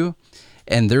with you,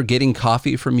 and they're getting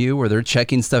coffee from you, or they're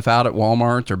checking stuff out at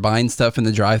Walmart, or buying stuff in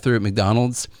the drive-thru at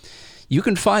McDonald's, you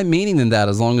can find meaning in that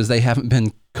as long as they haven't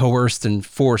been coerced and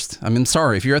forced. I mean,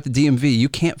 sorry, if you're at the DMV, you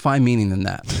can't find meaning in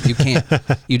that. You can't.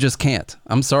 You just can't.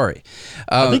 I'm sorry.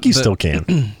 I think you still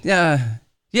can.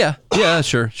 Yeah,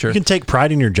 sure. You can take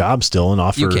pride in your job still and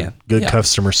offer good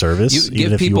customer service,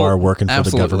 even if you are working for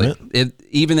the government.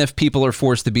 Even if people are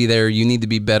forced to be there, you need to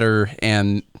be better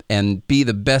and be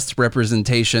the best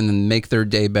representation and make their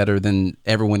day better than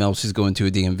everyone else who's going to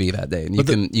a DMV that day.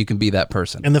 And you can be that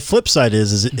person. And the flip side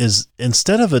is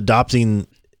instead of adopting,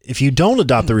 if you don't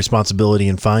adopt the responsibility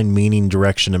and find meaning,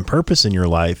 direction, and purpose in your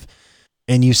life,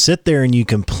 and you sit there and you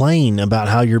complain about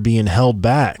how you're being held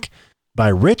back by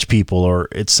rich people, or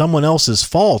it's someone else's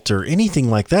fault, or anything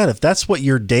like that, if that's what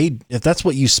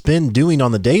you spend doing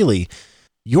on the daily,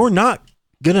 you're not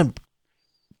gonna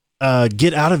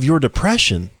get out of your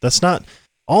depression. That's not,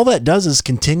 all that does is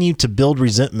continue to build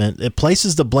resentment. It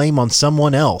places the blame on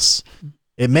someone else.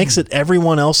 It makes it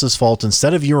everyone else's fault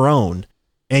instead of your own,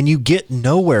 and you get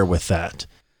nowhere with that.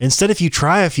 Instead, if you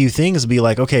try a few things, be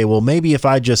like, okay, well, maybe if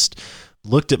I just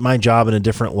looked at my job in a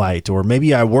different light, or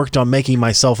maybe I worked on making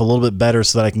myself a little bit better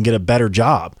so that I can get a better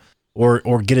job, or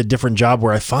get a different job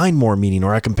where I find more meaning,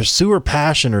 or I can pursue a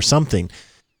passion or something.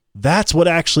 That's what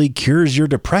actually cures your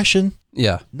depression.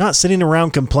 Yeah. Not sitting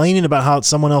around complaining about how it's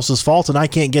someone else's fault and I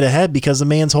can't get ahead because the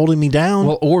man's holding me down.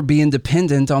 Well, or being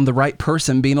dependent on the right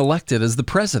person being elected as the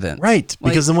president. Right.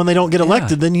 Because then when they don't get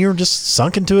elected, then you're just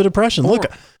sunk into a depression. Look,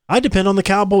 I depend on the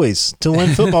Cowboys to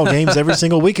win football games every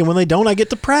single week, and when they don't, I get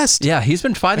depressed. Yeah, he's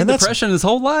been fighting depression his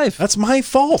whole life. That's my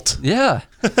fault. Yeah.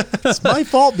 It's my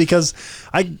fault because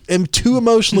I am too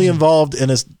emotionally involved in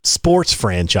a sports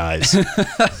franchise.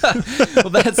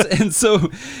 Well,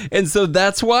 so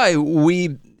that's why we,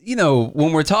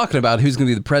 when we're talking about who's going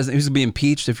to be the president, who's going to be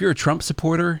impeached, if you're a Trump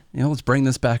supporter, let's bring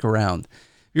this back around.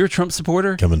 you're a Trump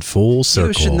supporter, Coming full circle.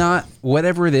 you should not,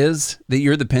 whatever it is that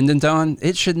you're dependent on,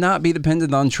 it should not be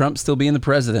dependent on Trump still being the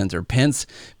president or Pence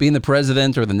being the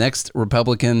president or the next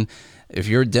Republican. If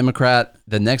you're a Democrat,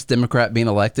 the next Democrat being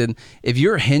elected, if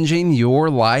you're hinging your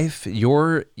life,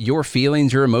 your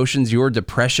feelings, your emotions, your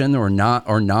depression or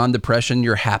non-depression,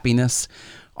 your happiness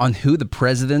on who the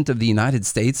president of the United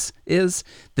States is,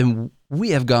 then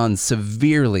we have gone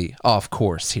severely off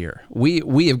course here.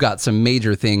 We have got some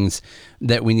major things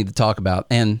that we need to talk about.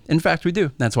 And in fact, we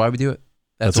do. That's why we do it.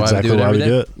 That's exactly why we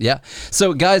do it. Yeah.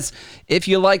 So guys, if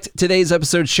you liked today's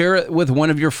episode, share it with one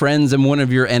of your friends and one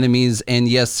of your enemies. And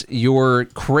yes, your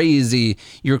crazy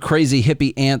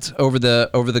hippie aunt over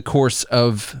the course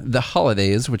of the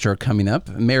holidays, which are coming up.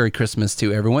 Merry Christmas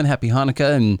to everyone. Happy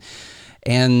Hanukkah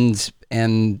and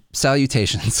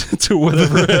salutations to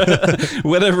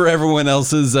whatever everyone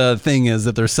else's thing is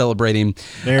that they're celebrating.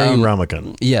 Merry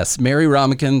Ramadan. Yes, Merry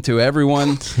Ramadan to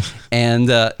everyone. And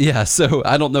yeah, so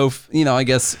I don't know if, I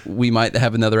guess we might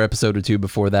have another episode or two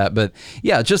before that. But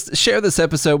yeah, just share this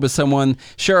episode with someone,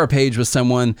 share our page with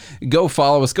someone, go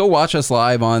follow us, go watch us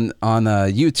live on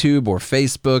YouTube or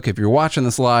Facebook. If you're watching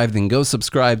this live, then go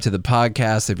subscribe to the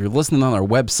podcast. If you're listening on our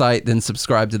website, then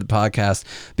subscribe to the podcast,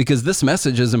 because this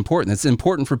message is important. It's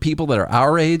important for people that are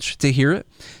our age to hear it.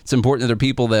 It's important to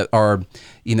people that are,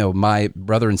 my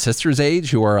brother and sister's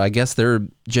age, who are, I guess they're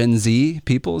Gen Z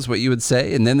people is what you would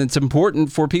say. And then it's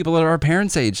important for people that are our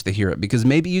parents' age to hear it, because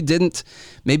maybe you didn't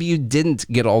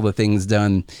get all the things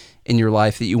done in your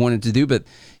life that you wanted to do, but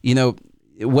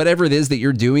whatever it is that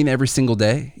you're doing every single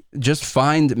day, just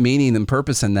find meaning and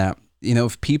purpose in that.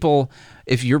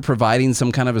 If you're providing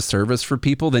some kind of a service for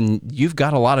people, then you've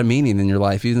got a lot of meaning in your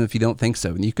life, even if you don't think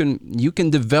so. And you can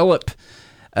develop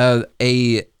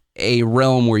a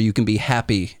realm where you can be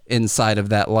happy inside of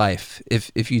that life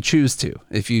if you choose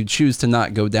to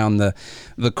not go down the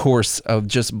course of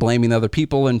just blaming other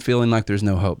people and feeling like there's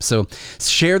no hope. So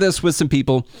share this with some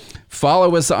people.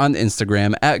 Follow us on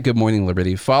Instagram at Good Morning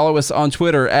Liberty. Follow us on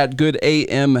Twitter at Good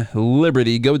AM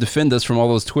Liberty. Go defend us from all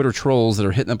those Twitter trolls that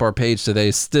are hitting up our page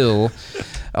today still.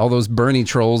 All those Bernie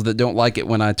trolls that don't like it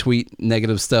when I tweet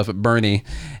negative stuff at Bernie.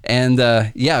 And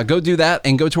yeah, go do that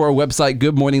and go to our website,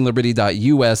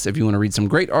 goodmorningliberty.us, if you want to read some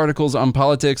great articles on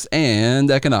politics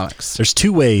and economics. There's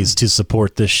two ways to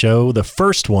support this show. The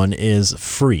first one is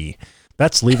free.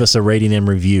 That's leave us a rating and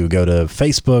review. Go to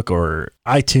Facebook or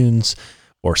iTunes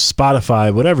or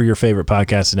Spotify, whatever your favorite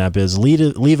podcasting app is.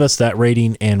 Leave us that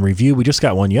rating and review. We just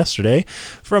got one yesterday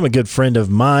from a good friend of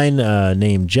mine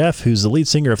named Jeff, who's the lead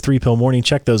singer of 3 Pill Morning.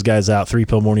 Check those guys out,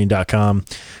 3pillmorning.com.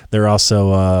 They're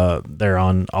also they're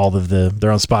on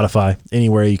Spotify,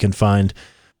 anywhere you can find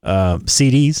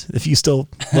CDs, if you still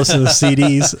listen to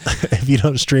CDs, if you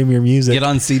don't stream your music. Get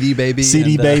on CD, baby.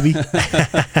 CD, baby.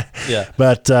 Yeah.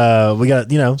 But we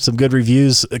got, some good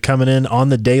reviews coming in on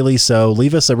the daily. So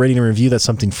leave us a rating and review. That's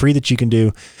something free that you can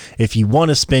do. If you want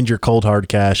to spend your cold hard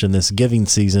cash in this giving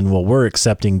season, well, we're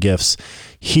accepting gifts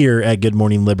here at Good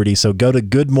Morning Liberty. So go to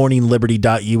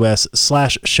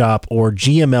goodmorningliberty.us/shop or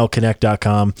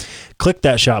gmlconnect.com. Click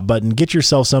that shop button. Get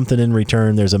yourself something in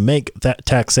return. There's a Make That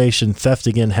Taxation Theft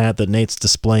Again hat that Nate's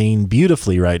displaying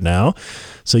beautifully right now.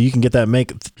 So you can get that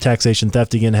Make Taxation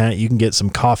Theft Again hat. You can get some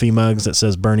coffee mugs that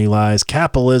says Bernie lies.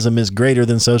 Capitalism is greater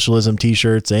than socialism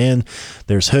t-shirts. And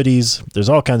there's hoodies. There's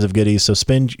all kinds of goodies. So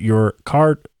spend your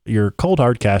cold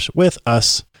hard cash with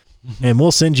us, and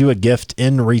we'll send you a gift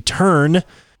in return.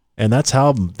 And that's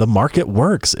how the market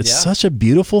works. It's such a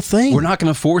beautiful thing. We're not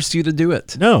going to force you to do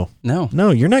it. No,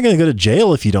 you're not going to go to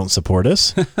jail if you don't support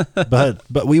us, but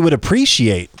we would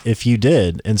appreciate if you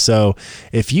did. And so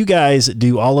if you guys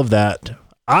do all of that,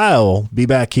 I'll be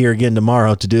back here again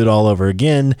tomorrow to do it all over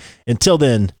again. Until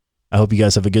then, I hope you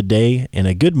guys have a good day and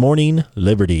a good morning,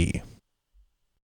 Liberty.